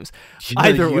main games?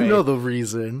 Either way, you know the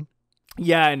reason.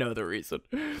 Yeah, I know the reason.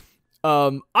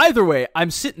 Either way,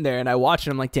 I'm sitting there and I watch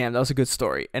it. I'm like, damn, that was a good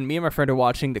story. And me and my friend are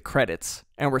watching the credits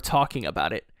and we're talking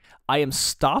about it. I am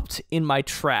stopped in my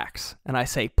tracks and I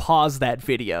say, pause that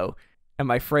video. And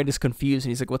my friend is confused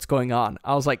and he's like, what's going on?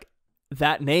 I was like,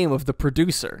 that name of the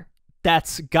producer,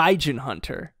 that's Gaijin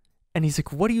Hunter. And he's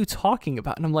like, what are you talking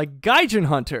about? And I'm like, Gaijin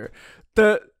Hunter,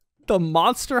 the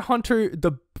Monster Hunter,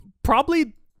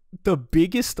 probably the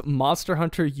biggest Monster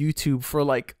Hunter YouTube for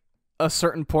like a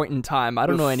certain point in time. I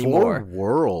don't know anymore. Before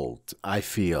World, I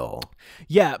feel.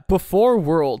 Yeah, before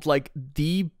World, like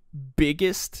the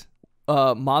biggest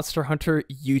Monster Hunter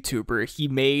YouTuber. He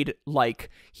made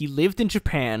he lives in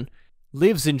Japan,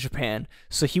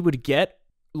 so he would get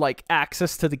like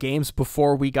access to the games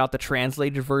before we got the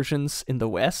translated versions in the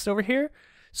West over here.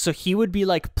 So he would be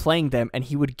like playing them and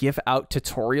he would give out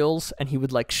tutorials and he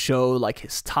would like show like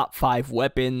his top 5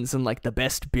 weapons and like the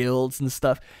best builds and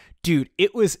stuff. Dude,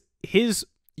 his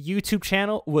YouTube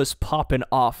channel was popping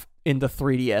off in the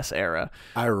 3DS era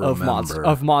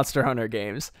of Monster Hunter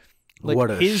games. Like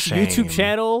what a his shame. YouTube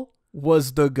channel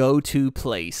was the go-to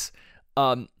place.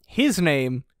 His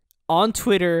name on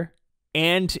Twitter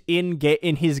and in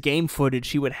his game footage,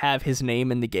 he would have his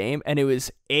name in the game, and it was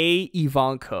A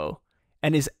Ivanko.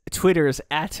 And his Twitter is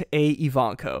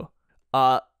 @AIvanko.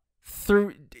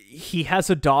 He has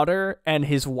a daughter and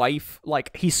his wife,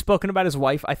 like he's spoken about his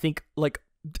wife, I think like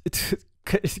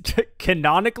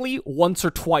canonically once or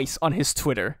twice on his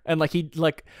Twitter. And like he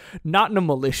like not in a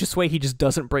malicious way, he just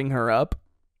doesn't bring her up.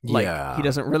 Like he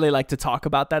doesn't really like to talk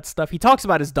about that stuff. He talks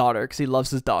about his daughter because he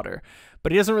loves his daughter,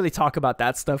 but he doesn't really talk about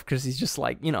that stuff because he's just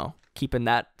like, you know, keeping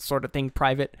that sort of thing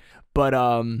private. But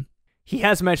he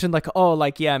has mentioned like, oh,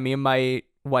 like, yeah, me and my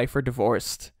wife are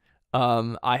divorced.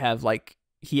 I have like,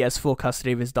 he has full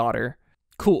custody of his daughter.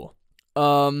 Cool.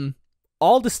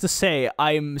 All this to say,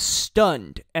 I'm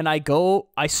stunned and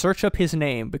I search up his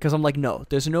name because I'm like, no,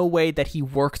 there's no way that he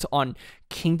worked on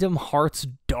Kingdom Hearts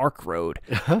Dark Road.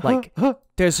 Like,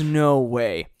 there's no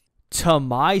way. To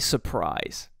my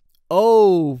surprise,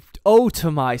 to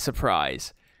my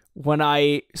surprise, when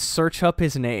I search up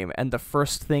his name and the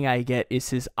first thing I get is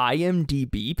his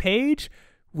IMDb page,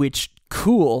 which,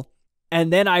 cool.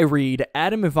 And then I read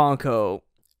Adam Ivanko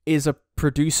is a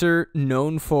producer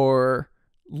known for,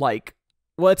 like,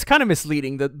 well, it's kind of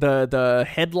misleading. The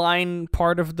headline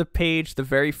part of the page, the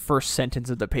very first sentence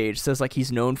of the page says, like,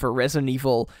 he's known for Resident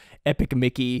Evil,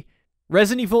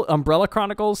 Resident Evil Umbrella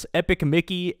Chronicles, Epic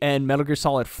Mickey, and Metal Gear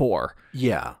Solid 4.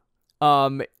 Yeah.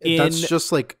 That's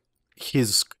just, like,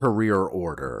 his career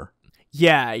order.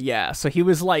 Yeah. So he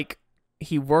was like,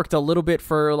 he worked a little bit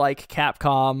for like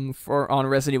Capcom on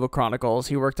Resident Evil Chronicles.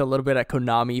 He worked a little bit at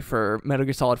Konami for Metal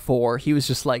Gear Solid 4. He was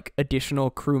just like additional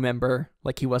crew member.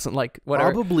 Like he wasn't like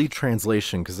whatever. Probably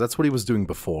translation, because that's what he was doing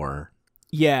before.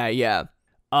 Yeah.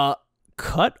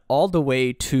 Cut all the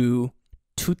way to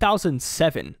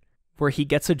 2007, where he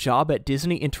gets a job at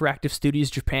Disney Interactive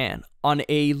Studios Japan on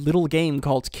a little game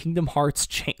called Kingdom Hearts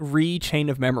Chain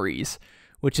of Memories,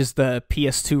 which is the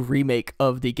PS2 remake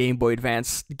of the Game Boy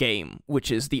Advance game,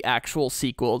 which is the actual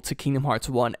sequel to Kingdom Hearts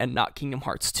 1 and not Kingdom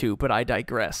Hearts 2, but I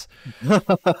digress.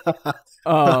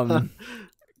 The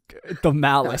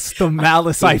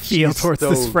malice I feel towards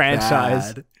this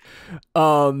franchise.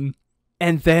 Bad.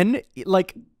 And then,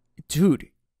 like, dude,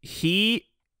 he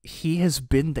has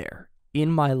been there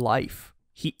in my life.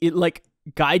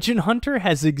 Gaijin Hunter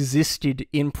has existed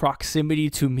in proximity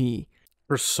to me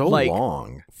for so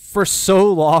long. For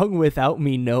so long without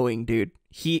me knowing, dude.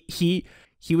 He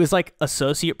was like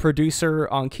associate producer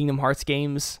on Kingdom Hearts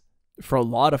games for a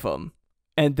lot of them.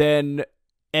 And then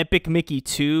Epic Mickey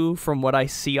 2, from what I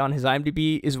see on his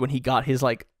IMDb, is when he got his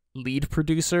like lead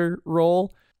producer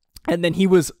role. And then he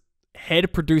was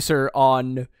head producer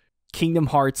on Kingdom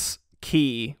Hearts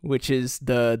Key, which is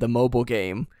the mobile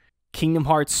game. Kingdom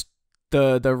Hearts,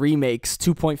 the remakes,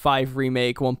 2.5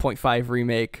 remake, 1.5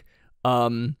 remake,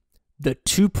 the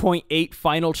 2.8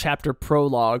 final chapter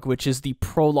prologue, which is the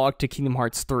prologue to Kingdom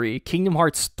Hearts 3, Kingdom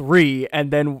Hearts 3,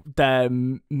 and then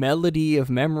the Melody of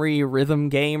Memory rhythm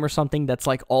game or something that's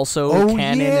like also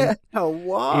canon. Yeah,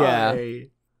 why?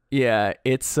 Yeah,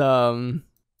 it's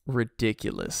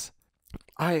ridiculous.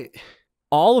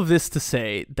 All of this to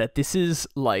say that this is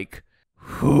like,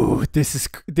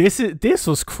 this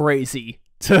was crazy.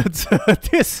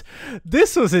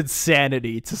 This was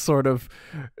insanity to sort of.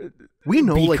 We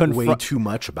know like way too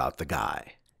much about the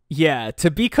guy. Yeah, to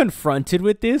be confronted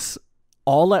with this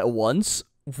all at once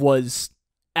was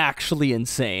actually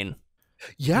insane.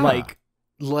 Yeah,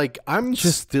 like I'm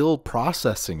just still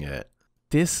processing it.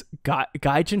 This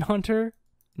Gaijin Hunter,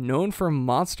 known for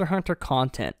Monster Hunter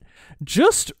content,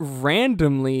 just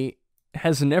randomly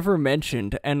has never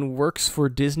mentioned and works for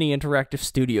Disney Interactive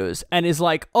Studios and is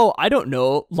like, oh, I don't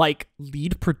know, like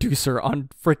lead producer on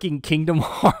freaking Kingdom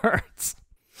Hearts.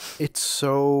 It's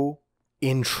so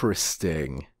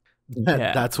interesting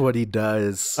that that's what he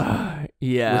does.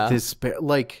 Yeah. With his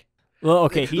like, well,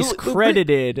 okay, he's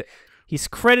credited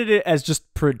as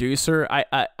just producer.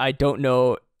 I don't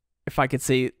know if I could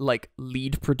say like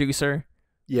lead producer.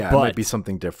 Yeah, it might be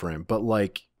something different, but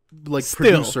like still,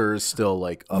 producer is still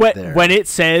like up there. When it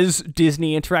says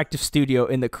Disney Interactive Studio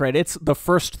in the credits, the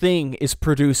first thing is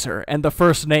producer and the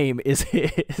first name is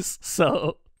his.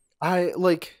 So I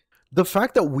like the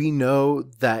fact that we know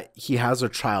that he has a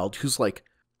child who's like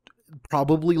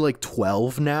probably like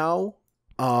 12 now.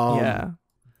 Yeah.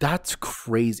 That's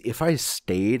crazy. If I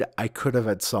stayed, I could have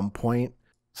at some point,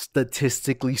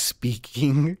 statistically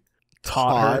speaking,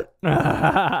 taught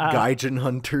Gaijin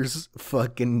Hunter's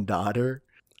fucking daughter.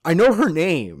 I know her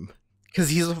name because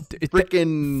he's a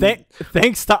freaking.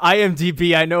 Thanks to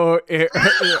IMDb,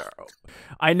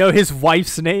 I know his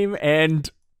wife's name and,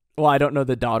 well, I don't know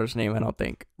the daughter's name. I don't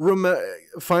think.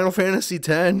 Final Fantasy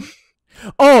X.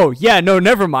 Oh yeah, no,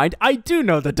 never mind. I do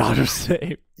know the daughter's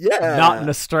name. Yeah, not in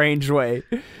a strange way.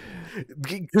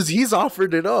 Because he's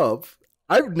offered it up.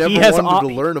 I've never wanted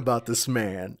to learn about this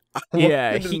man.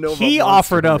 Yeah, he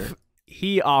offered up.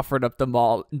 He offered up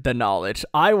the knowledge.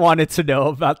 I wanted to know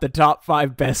about the top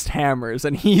 5 best hammers,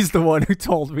 and he's the one who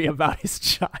told me about his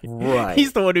child. Right.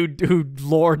 He's the one who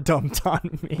lore dumped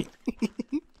on me.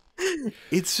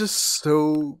 It's just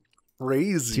so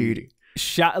crazy. Dude,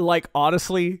 like,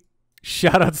 honestly,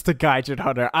 shoutouts to Gaijin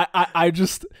Hunter. I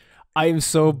am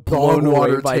so blown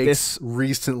away by this.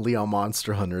 Recently on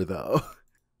Monster Hunter, though.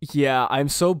 Yeah, I'm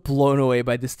so blown away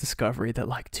by this discovery that,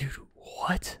 like, dude,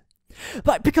 what?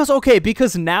 But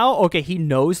because now he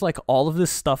knows like all of this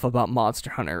stuff about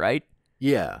Monster Hunter, right?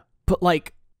 Yeah. But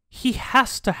like he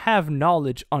has to have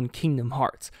knowledge on Kingdom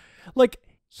Hearts. Like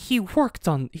he's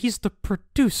the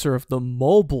producer of the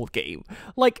mobile game.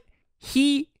 Like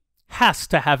he has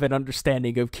to have an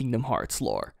understanding of Kingdom Hearts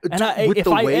lore. And if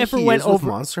I ever went over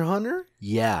Monster Hunter,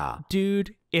 yeah,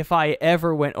 dude, if I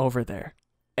ever went over there,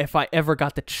 if I ever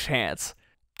got the chance,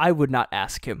 I would not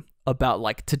ask him about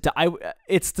like to die.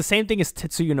 It's the same thing as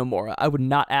Tetsuya Nomura. I would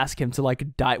not ask him to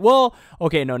like die. Well,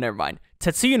 okay, no, never mind.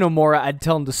 Tetsuya Nomura, I'd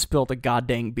tell him to spill the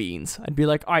goddamn beans. I'd be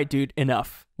like, all right, dude,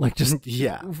 enough. Like, just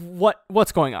yeah.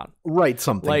 What's going on? Write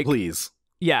something, like, please.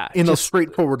 Yeah, in a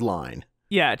straightforward line.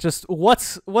 Yeah, just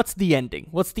what's the ending?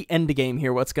 What's the end game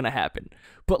here? What's gonna happen?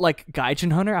 But like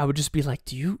Gaijin Hunter, I would just be like,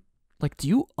 do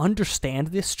you understand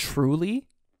this truly?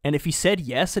 And if he said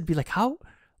yes, I'd be like, how?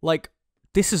 Like,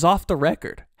 this is off the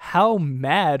record. How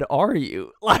mad are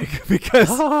you? Like, because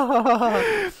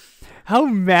how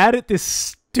mad at this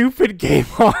stupid game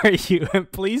are you?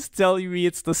 And please tell me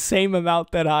it's the same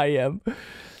amount that I am.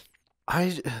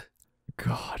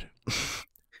 God.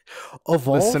 Of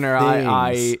all listener,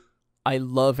 things, I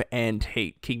love and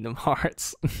hate Kingdom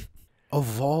Hearts.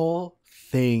 Of all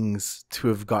things to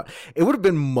have got, it would have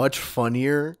been much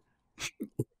funnier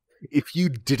if you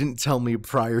didn't tell me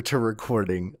prior to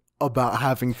recording about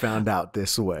having found out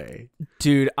this way.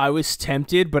 Dude, I was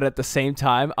tempted, but at the same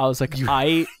time, I was like, you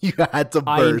had to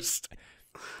burst.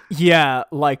 Yeah,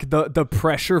 like the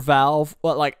pressure valve.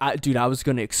 Well, like, I was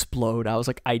gonna explode. I was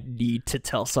like, I need to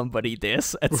tell somebody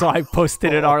this, and so I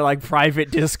posted in our like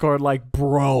private Discord, like,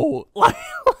 bro,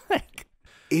 like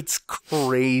it's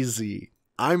crazy.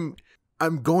 I'm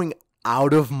going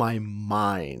out of my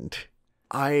mind.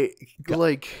 I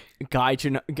like guy.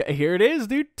 Here it is,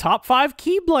 dude. Top 5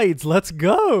 Keyblades. Let's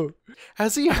go.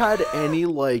 Has he had any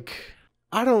like?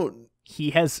 I don't.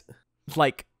 He has,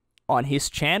 like, on his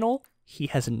channel. He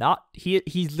has not. He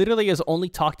literally has only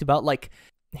talked about like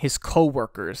his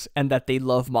coworkers and that they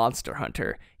love Monster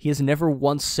Hunter. He has never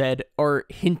once said or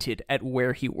hinted at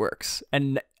where he works,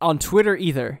 and on Twitter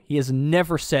either. He has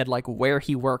never said like where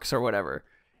he works or whatever.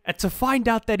 And to find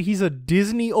out that he's a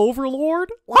Disney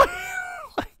overlord,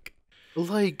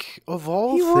 like of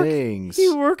all things,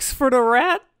 he works for the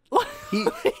rat.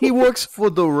 he works for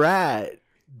the rat.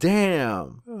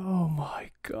 Damn. Oh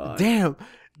my god. Damn.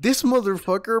 This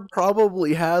motherfucker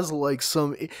probably has like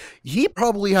he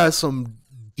probably has some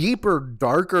deeper,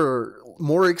 darker,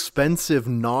 more expensive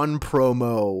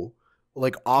non-promo,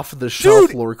 like off the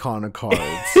shelf Lorcana cards.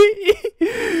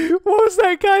 What was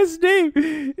that guy's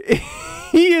name?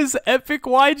 He is Epic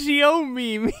YGO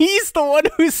meme. He's the one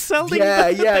who's selling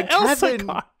the Elsa Kevin.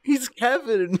 card. He's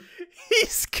Kevin.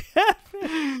 He's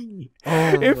Kevin.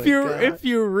 Oh if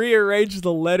you rearrange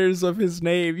the letters of his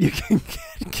name, you can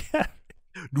get Kevin.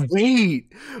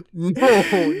 Wait,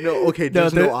 no. Okay,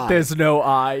 there's no I. There's no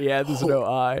I. Yeah, there's no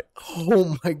I.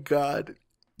 Oh my god.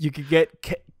 You could get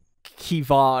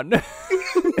Kevon.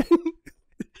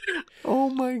 Oh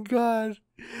my god.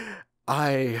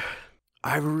 I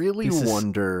really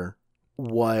wonder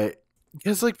what,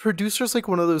 because like producer's like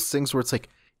one of those things where it's like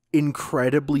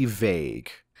incredibly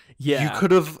vague. Yeah. You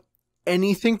could have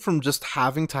anything from just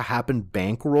having to happen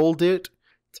bankrolled it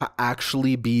to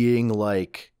actually being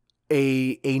like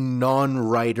a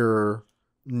non-writer,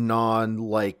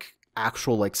 like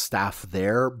actual like staff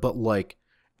there, but like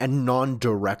and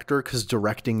non-director, because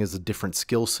directing is a different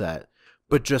skill set,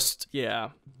 but just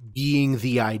being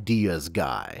the ideas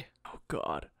guy. Oh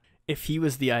god. If he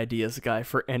was the ideas guy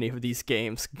for any of these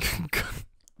games,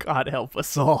 God help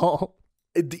us all.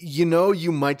 You know,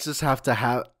 you might just have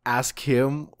to ask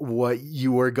him what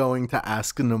you were going to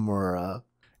ask Nomura.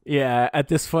 Yeah, at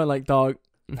this point, like, dog,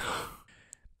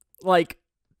 like,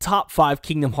 top 5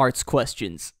 Kingdom Hearts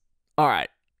questions. All right,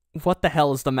 what the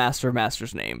hell is the Master of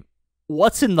Masters name?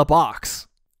 What's in the box?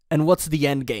 And what's the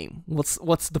end game?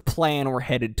 What's the plan we're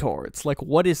headed towards? Like,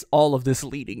 what is all of this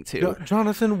leading to?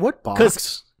 Jonathan, what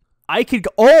box? I could go,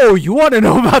 oh, you want to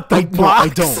know about the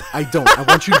box? I don't. I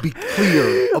want you to be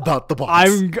clear about the box.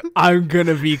 I'm going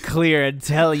to be clear and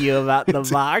tell you about the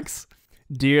box.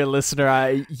 Dear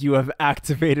listener, you have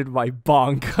activated my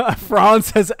Bonkai.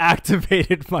 Franz has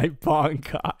activated my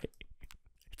Bonkai.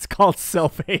 It's called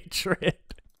self-hatred.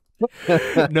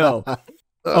 No.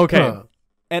 Okay.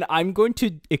 And I'm going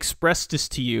to express this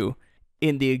to you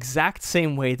in the exact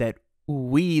same way that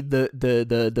we,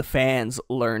 the fans,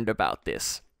 learned about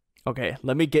this. Okay,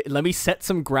 let me set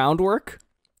some groundwork.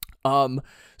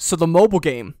 So the mobile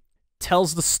game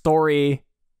tells the story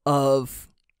of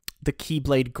the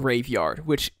Keyblade Graveyard,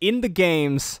 which in the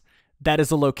games, that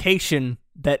is a location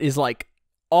that is like,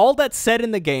 all that's said in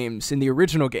the games, in the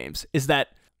original games, is that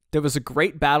there was a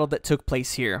great battle that took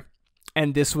place here,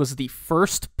 and this was the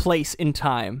first place in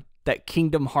time that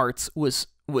Kingdom Hearts was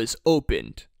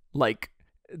opened. Like,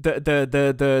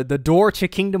 the door to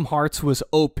Kingdom Hearts was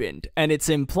opened, and it's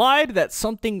implied that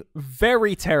something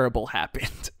very terrible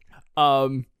happened.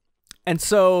 And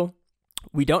so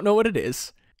we don't know what it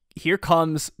is. Here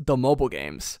comes the mobile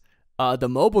games. The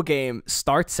mobile game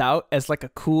starts out as like a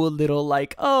cool little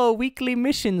like, oh, weekly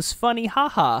missions, funny,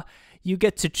 haha. You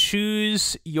get to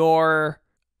choose you're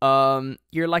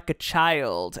like a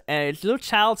child, and a little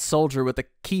child soldier with a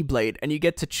keyblade, and you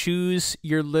get to choose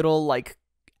your little like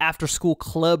after school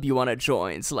club you want to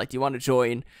join. So like, do you want to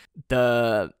join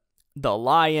the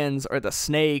lions or the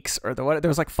snakes or the what? There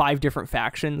was like 5 different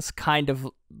factions, kind of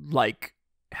like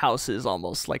houses,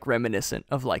 almost like reminiscent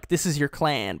of like, this is your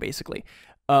clan basically.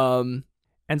 And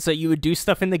so you would do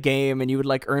stuff in the game, and you would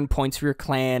like earn points for your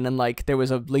clan, and like there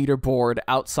was a leaderboard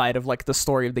outside of like the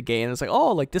story of the game. It's like,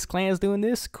 oh, like this clan is doing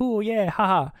this, cool, yeah,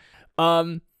 haha.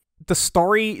 The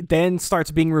story then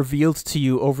starts being revealed to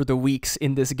you over the weeks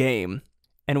in this game,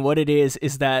 and what it is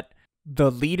that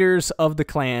the leaders of the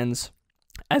clans,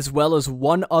 as well as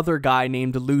one other guy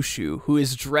named Lushu, who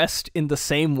is dressed in the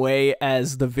same way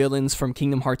as the villains from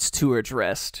Kingdom Hearts 2 are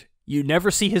dressed. You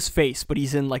never see his face, but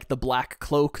he's in like the black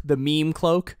cloak, the meme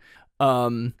cloak.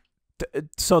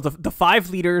 So the 5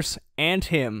 leaders and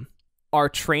him are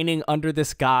training under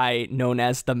this guy known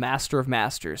as the Master of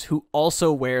Masters, who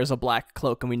also wears a black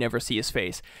cloak and we never see his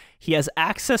face. He has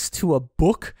access to a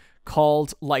book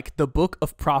called, like, the Book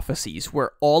of Prophecies,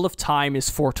 where all of time is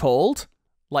foretold.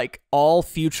 Like, all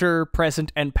future,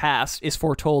 present, and past is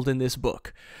foretold in this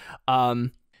book.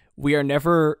 We are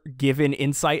never given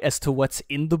insight as to what's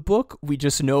in the book. We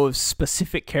just know of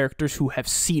specific characters who have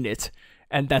seen it,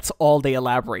 and that's all they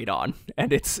elaborate on.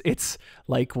 And it's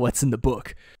like, what's in the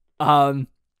book?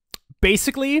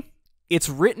 Basically, it's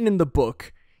written in the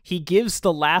book. He gives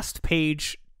the last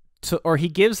page he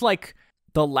gives, like,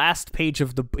 the last page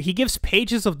of he gives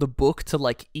pages of the book to,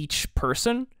 like, each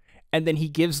person, and then he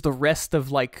gives the rest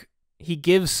of, like, he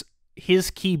gives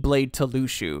his Keyblade to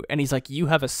Lushu, and he's like, you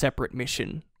have a separate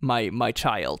mission, my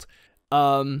child.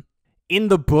 In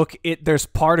the book, there's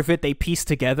part of it they piece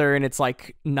together, and it's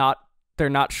like, they're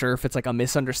not sure if it's like a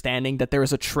misunderstanding that there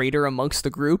is a traitor amongst the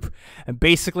group. And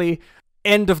basically,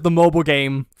 end of the mobile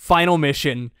game, final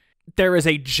mission, there is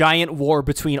a giant war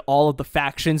between all of the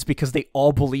factions because they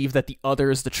all believe that the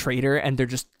other is the traitor, and they're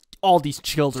just, all these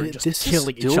children just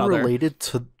killing each other. This is still related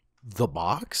to the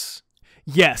box?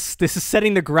 Yes, this is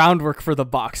setting the groundwork for the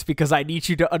box, because I need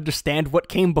you to understand what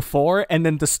came before and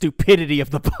then the stupidity of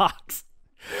the box.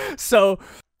 So,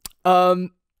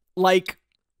 like,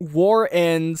 war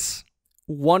ends.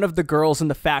 One of the girls in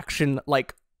the faction,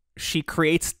 like, she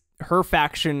creates her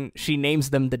faction, she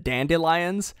names them the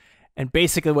Dandelions, and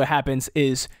basically what happens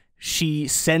is she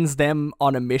sends them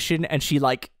on a mission, and she,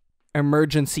 like,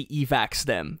 emergency evacs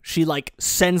them. She, like,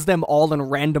 sends them all in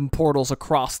random portals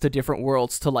across to different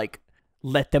worlds to, like,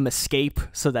 let them escape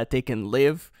so that they can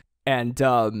live.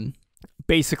 And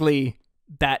basically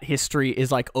that history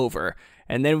is, like, over.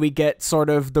 And then we get sort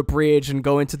of the bridge and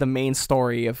go into the main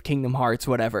story of Kingdom Hearts,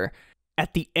 whatever.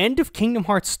 At the end of Kingdom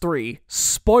Hearts 3,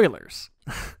 spoilers,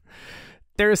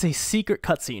 there is a secret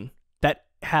cutscene that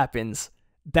happens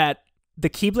that the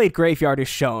Keyblade Graveyard is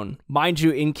shown. Mind you,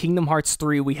 in Kingdom Hearts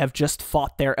 3, we have just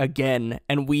fought there again,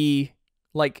 and we,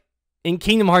 like, in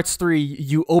Kingdom Hearts 3,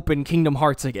 you open Kingdom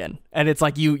Hearts again, and it's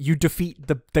like you defeat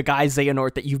the guy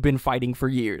Xehanort that you've been fighting for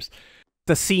years.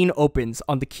 The scene opens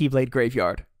on the Keyblade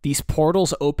Graveyard. These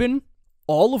portals open,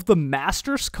 all of the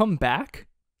masters come back,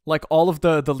 like all of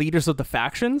the leaders of the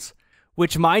factions,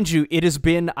 which, mind you, it has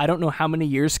been, I don't know how many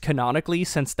years canonically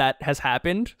since that has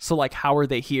happened, so, like, how are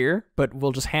they here? But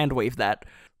we'll just hand wave that.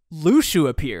 Lushu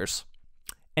appears,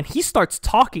 and he starts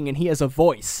talking, and he has a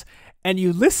voice, and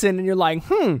you listen, and you're like,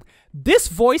 this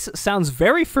voice sounds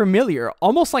very familiar,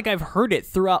 almost like I've heard it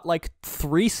throughout, like,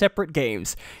 3 separate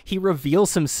games. He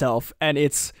reveals himself, and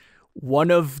it's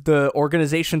one of the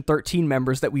Organization 13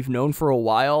 members that we've known for a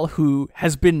while, who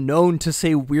has been known to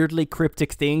say weirdly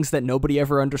cryptic things that nobody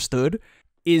ever understood,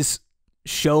 is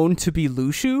shown to be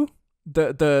Lushu,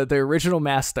 the original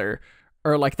master,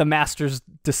 or, like, the master's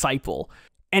disciple.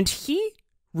 And he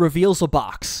reveals a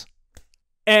box.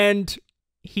 And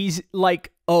he's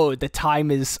like, oh, the time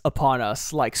is upon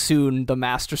us. Like, soon the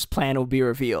master's plan will be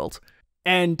revealed.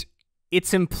 And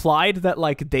it's implied that,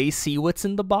 like, they see what's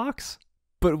in the box,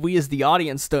 but we as the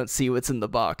audience don't see what's in the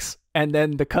box. And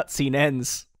then the cutscene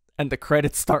ends, and the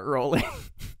credits start rolling.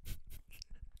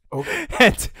 Okay.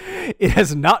 And it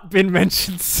has not been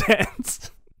mentioned since.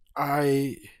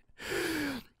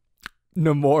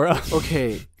 Nomura.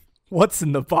 Okay. What's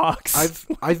in the box?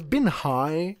 I've been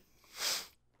high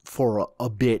for a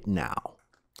bit now.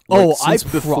 Like, since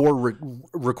before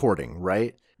recording,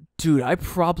 right? Dude, I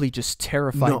probably just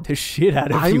terrified the shit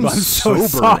out of you. I'm so sober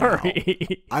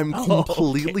sorry. Now. I'm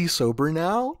completely sober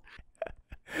now.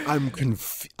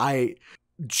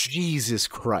 Jesus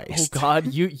Christ. Oh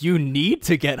God, you need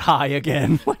to get high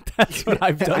again. That's what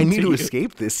I've done. I need to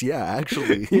escape this. Yeah,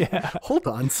 actually. Yeah. Hold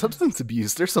on, substance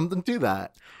abuse. There's something to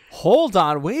that. Hold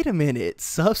on, wait a minute.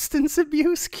 Substance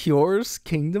abuse cures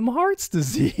Kingdom Hearts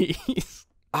disease.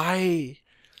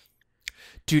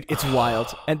 Dude, it's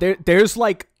wild. And there's,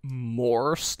 like,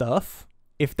 more stuff,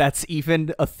 if that's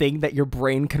even a thing that your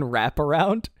brain can wrap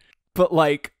around. But,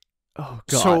 like, oh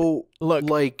God. So, look,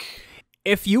 like,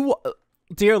 if you,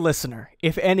 dear listener,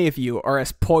 if any of you are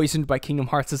as poisoned by Kingdom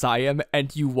Hearts as I am,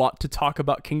 and you want to talk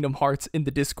about Kingdom Hearts in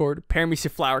the Discord,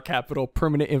 Paramecia Flower Capital,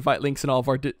 permanent invite links in all of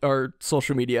our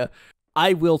social media,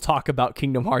 I will talk about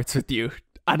Kingdom Hearts with you.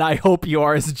 And I hope you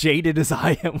are as jaded as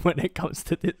I am when it comes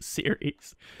to this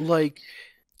series. Like,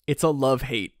 it's a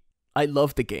love-hate. I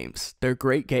love the games. They're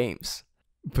great games.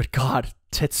 But God,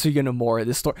 Tetsuya Nomura,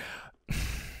 this story...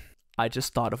 I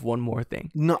just thought of one more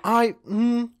thing. No,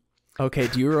 Okay,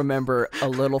 do you remember a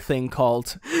little thing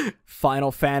called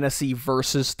Final Fantasy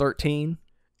Versus 13?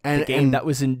 And the game that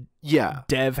was in yeah,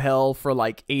 dev hell for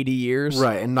like 80 years.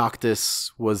 right. And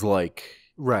Noctis was like,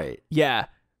 right. Yeah.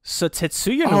 So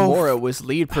Tetsuya Nomura was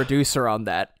lead producer on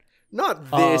that. Not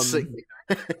this.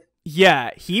 Yeah,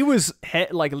 he was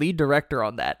like lead director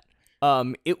on that.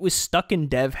 It was stuck in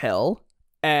dev hell,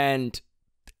 and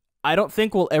I don't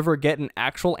think we'll ever get an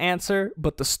actual answer,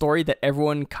 but the story that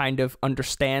everyone kind of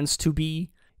understands to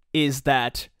be is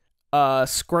that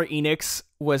Square Enix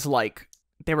was like,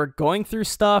 they were going through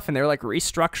stuff and they were like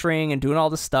restructuring and doing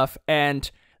all this stuff, and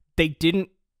they didn't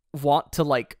want to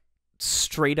like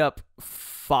straight up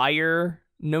fire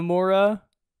Nomura,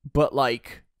 but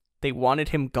like they wanted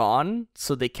him gone,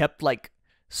 so they kept like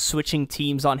switching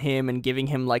teams on him and giving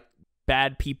him like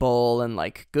bad people and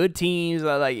like good teams.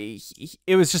 Like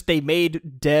it was just, they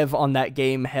made dev on that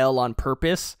game hell on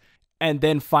purpose, and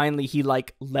then finally he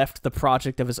like left the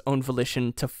project of his own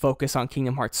volition to focus on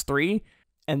Kingdom Hearts 3,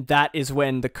 and that is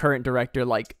when the current director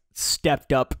like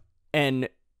stepped up, and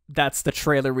that's the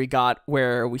trailer we got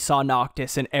where we saw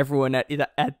Noctis and everyone at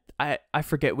I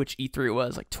forget which E3 it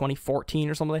was, like 2014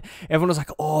 or something. Everyone was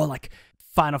like, oh, like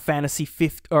Final Fantasy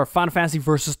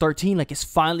Versus 13, like it's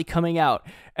finally coming out.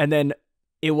 And then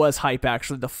it was hype,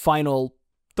 actually. The final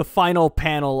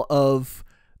panel of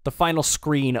the final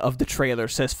screen of the trailer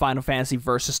says Final Fantasy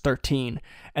Versus 13,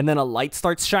 and then a light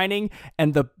starts shining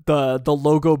and the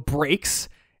logo breaks,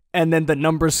 and then the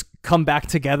numbers come back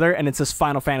together and it says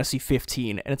Final Fantasy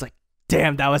 15, and it's like,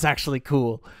 damn, that was actually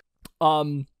cool.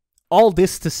 All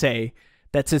this to say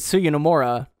that Tetsuya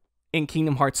Nomura in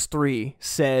Kingdom Hearts 3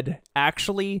 said,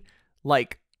 actually,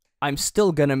 like, I'm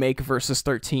still gonna make Versus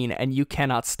 13 and you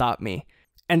cannot stop me.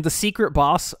 And the secret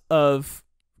boss of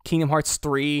Kingdom Hearts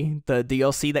 3, the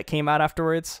DLC that came out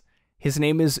afterwards, his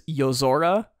name is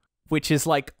Yozora, which is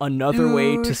like another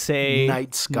way to say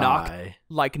Night Sky.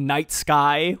 Like Night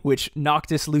Sky, which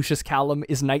Noctis Lucius Callum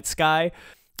is Night Sky.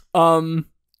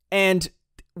 And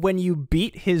when you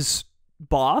beat his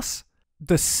boss,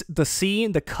 the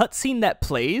cutscene that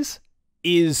plays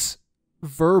is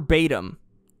verbatim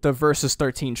the Versus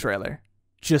 13 trailer,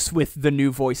 just with the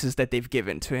new voices that they've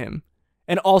given to him.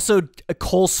 And also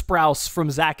Cole Sprouse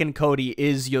from Zack and Cody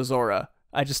is Yozora.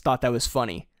 I just thought that was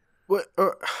funny. What?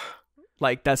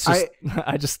 Like, that's just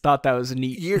I just thought that was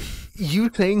neat.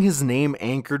 You saying his name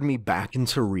anchored me back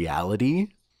into reality.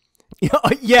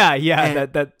 Yeah,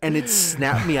 and it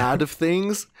snapped me out of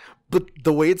things. But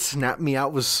the way it snapped me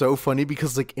out was so funny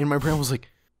because, like, in my brain I was like,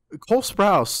 Cole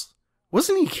Sprouse,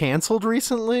 wasn't he canceled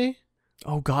recently?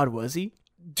 Oh God, was he?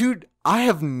 Dude, I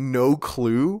have no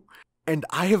clue, and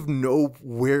I have no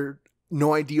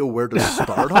idea where to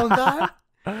start on that.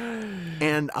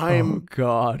 And I'm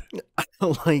God,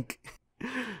 like,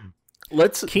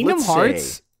 let's Kingdom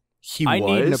Hearts. Say he I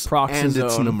need an was, Aproxazone. and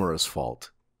it's Nomura's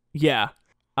fault. Yeah,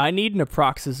 I need an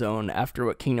Aproxazone after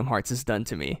what Kingdom Hearts has done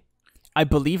to me. I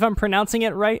believe I'm pronouncing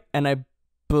it right, and I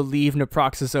believe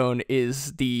naproxazone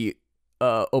is the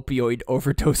opioid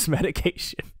overdose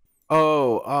medication.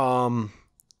 Oh,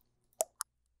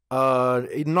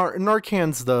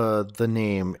 Narcan's the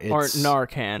name. Or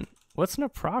Narcan. What's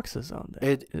naproxazone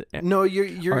then? No,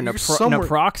 you're somewhere.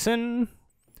 Naproxen?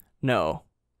 No.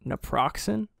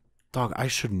 Naproxen? Dog, I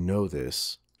should know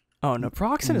this. Oh,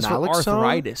 naproxen is for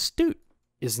arthritis, dude.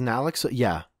 Is naloxone?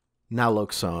 Yeah,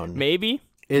 naloxone. Maybe.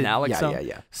 Naloxone?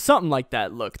 Yeah. Something like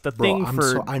that. Look, the thing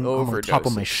for I'm overdose. on top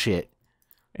of my shit.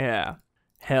 Yeah.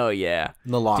 Hell yeah.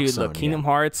 Naloxone. Dude, look,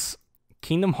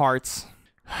 Kingdom Hearts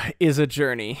is a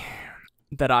journey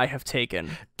that I have taken.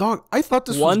 Dog, I thought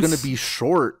this was going to be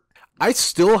short. I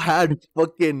still had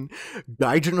fucking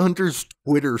Gaijin Hunter's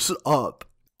Twitters up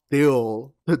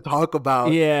still to talk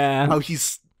about how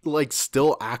he's like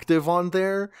still active on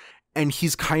there, and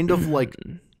he's kind of like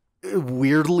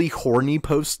weirdly horny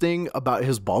posting about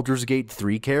his Baldur's Gate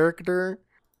 3 character.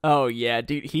 Oh yeah,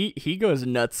 dude, he goes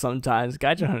nuts sometimes.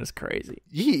 Gaijin Hunter's crazy.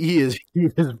 He is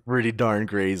pretty darn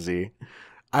crazy.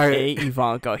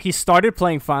 Ivanka. He started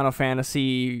playing Final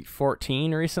Fantasy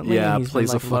 14 recently. Yeah, and he's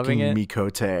plays been, like, a fucking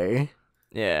Mikote.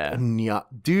 Yeah.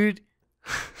 Dude,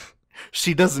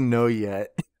 she doesn't know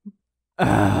yet.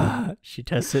 She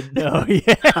doesn't know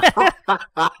yet.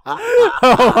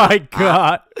 Oh my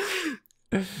God.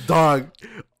 Dog,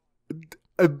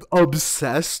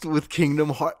 obsessed with Kingdom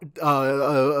Hearts,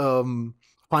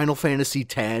 Final Fantasy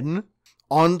X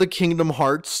on the Kingdom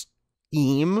Hearts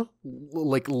team,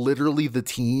 like literally the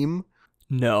team.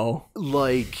 No.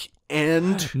 Like,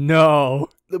 and no.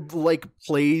 Like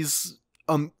plays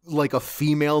like a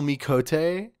female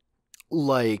Mikote.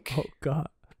 Like, oh God,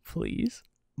 please.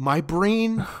 My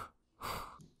brain.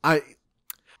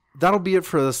 That'll be it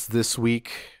for us this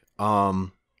week.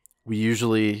 We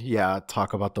usually,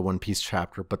 talk about the One Piece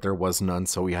chapter, but there was none,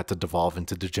 so we had to devolve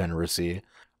into degeneracy.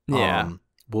 Yeah.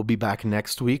 We'll be back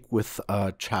next week with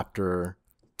chapter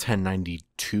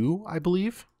 1092, I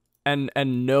believe. And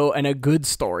a good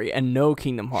story, and no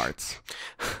Kingdom Hearts.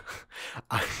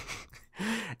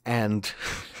 And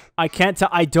I can't tell.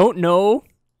 I don't know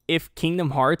if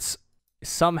Kingdom Hearts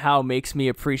somehow makes me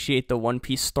appreciate the One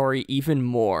Piece story even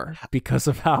more because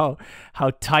of how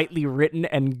tightly written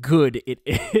and good it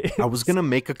is. I was gonna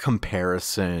make a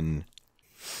comparison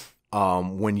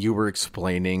when you were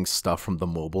explaining stuff from the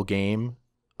mobile game.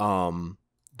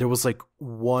 There was like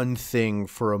one thing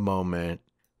for a moment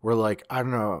where like I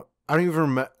don't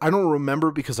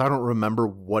remember because I don't remember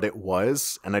what it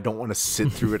was, and I don't want to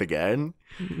sit through it again.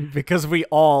 Because we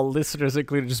all, listeners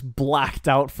included, just blacked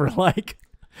out for like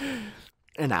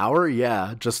an hour,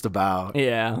 yeah, just about.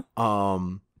 Yeah.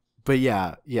 But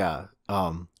yeah.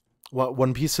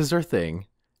 One Piece is our thing,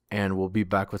 and we'll be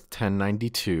back with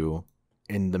 1092.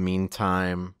 In the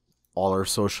meantime, all our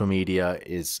social media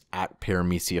is at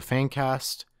Paramecia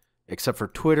Fancast, except for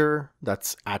Twitter.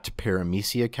 That's at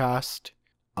ParameciaCast.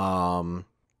 Our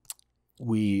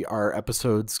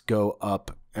episodes go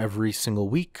up every single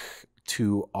week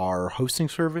to our hosting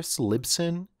service,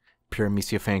 Libsyn,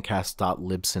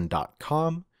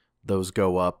 parameciafancast.libsyn.com. Those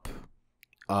go up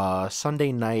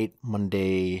Sunday night,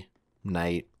 Monday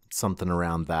night, something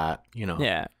around that,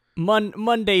 Yeah.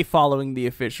 Monday following the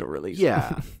official release.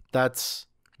 Yeah, that's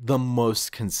the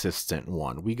most consistent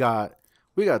one. We got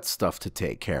stuff to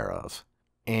take care of.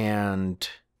 And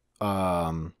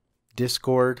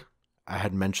Discord, I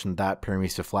had mentioned that,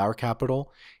 Paramecia Flower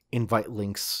Capital. Invite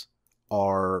links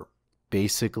are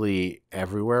basically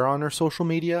everywhere on our social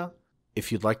media.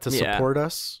 If you'd like to support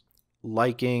us,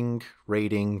 liking,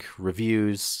 rating,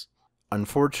 reviews.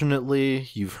 Unfortunately,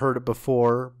 you've heard it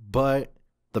before, but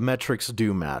the metrics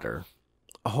do matter.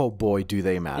 Oh boy, do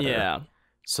they matter. Yeah.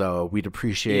 So we'd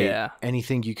appreciate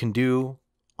anything you can do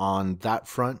on that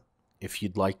front if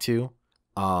you'd like to.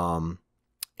 And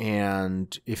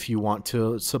if you want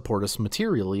to support us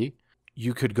materially,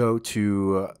 you could go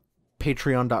to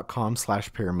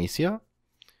patreon.com/Paramecia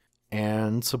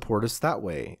and support us that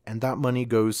way. And that money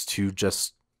goes to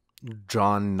just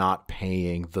John not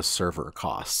paying the server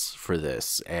costs for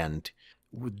this. And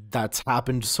that's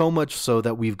happened so much so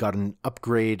that we've got an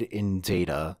upgrade in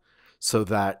data so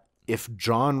that if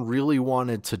John really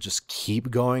wanted to just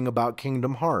keep going about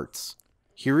Kingdom Hearts,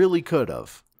 he really could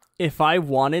have. If I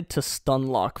wanted to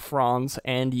stunlock Franz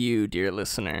and you, dear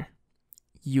listener,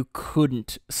 you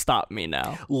couldn't stop me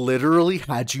now. Literally,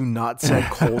 had you not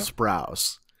said Cole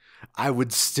Sprouse, I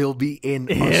would still be in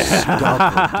a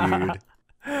stubble,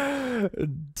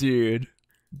 dude. Dude,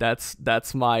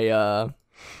 that's my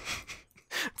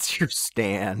It's your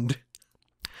stand.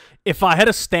 If I had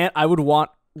a stand, I would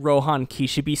want Rohan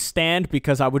Kishibe stand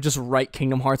because I would just write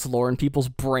Kingdom Hearts lore in people's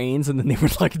brains and then they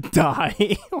would like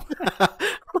die.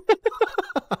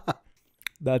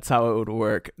 That's how it would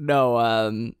work. No,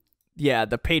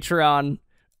 the Patreon,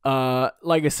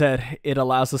 like I said, it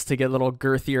allows us to get little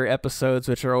girthier episodes,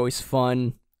 which are always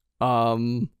fun.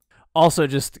 Also,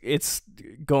 just it's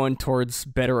going towards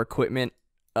better equipment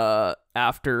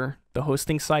after the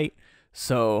hosting site.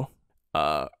 So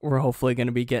we're hopefully going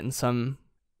to be getting some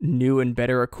new and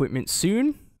better equipment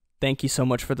soon. Thank you so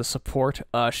much for the support.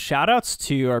 Shout outs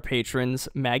to our patrons,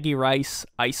 Maggie Rice,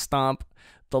 Ice Stomp,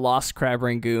 The Lost Crab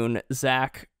Rangoon,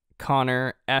 Zach,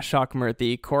 Connor, Ashok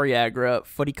Murthy, Corey Agra,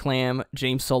 Footy Clam,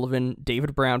 James Sullivan,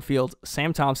 David Brownfield,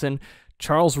 Sam Thompson,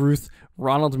 Charles Ruth,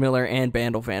 Ronald Miller, and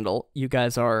Bandle Vandal. You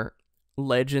guys are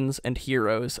legends and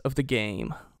heroes of the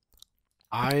game.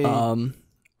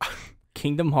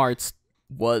 Kingdom Hearts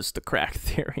was the crack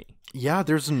theory. Yeah,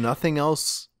 there's nothing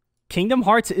else. Kingdom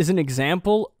Hearts is an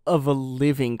example of a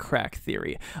living crack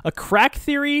theory. A crack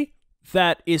theory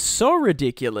that is so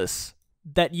ridiculous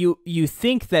that you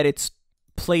think that it's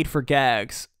played for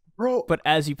gags. Bro, but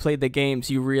as you play the games,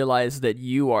 you realize that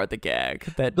you are the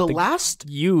gag. That the last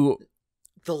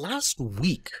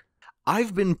week,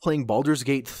 I've been playing Baldur's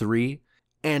Gate 3,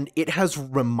 and it has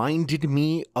reminded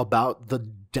me about the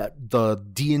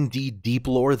D&D deep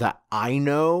lore that I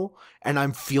know, and I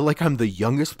feel like I'm the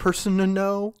youngest person to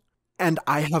know. And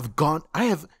I have gone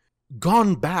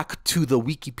back to the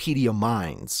Wikipedia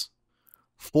mines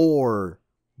for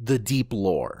the deep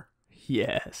lore.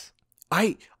 Yes.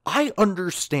 I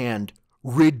understand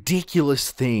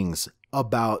ridiculous things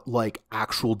about like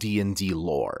actual D&D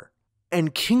lore.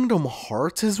 And Kingdom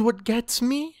Hearts is what gets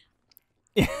me?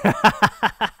 God,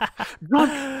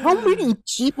 how many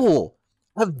people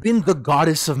have been the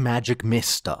goddess of magic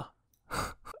Mista?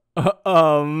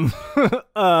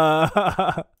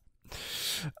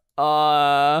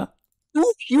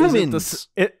 Humans.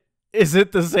 Is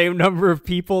it the same number of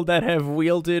people that have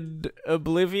wielded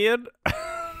Oblivion?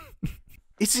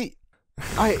 Is it?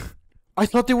 I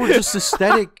thought they were just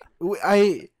aesthetic.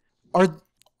 Are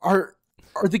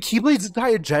the Keyblades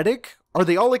diegetic? Are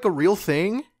they all like a real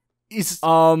thing?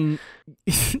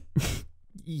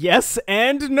 Yes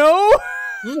and no.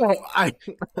 No,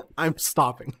 I'm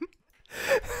stopping.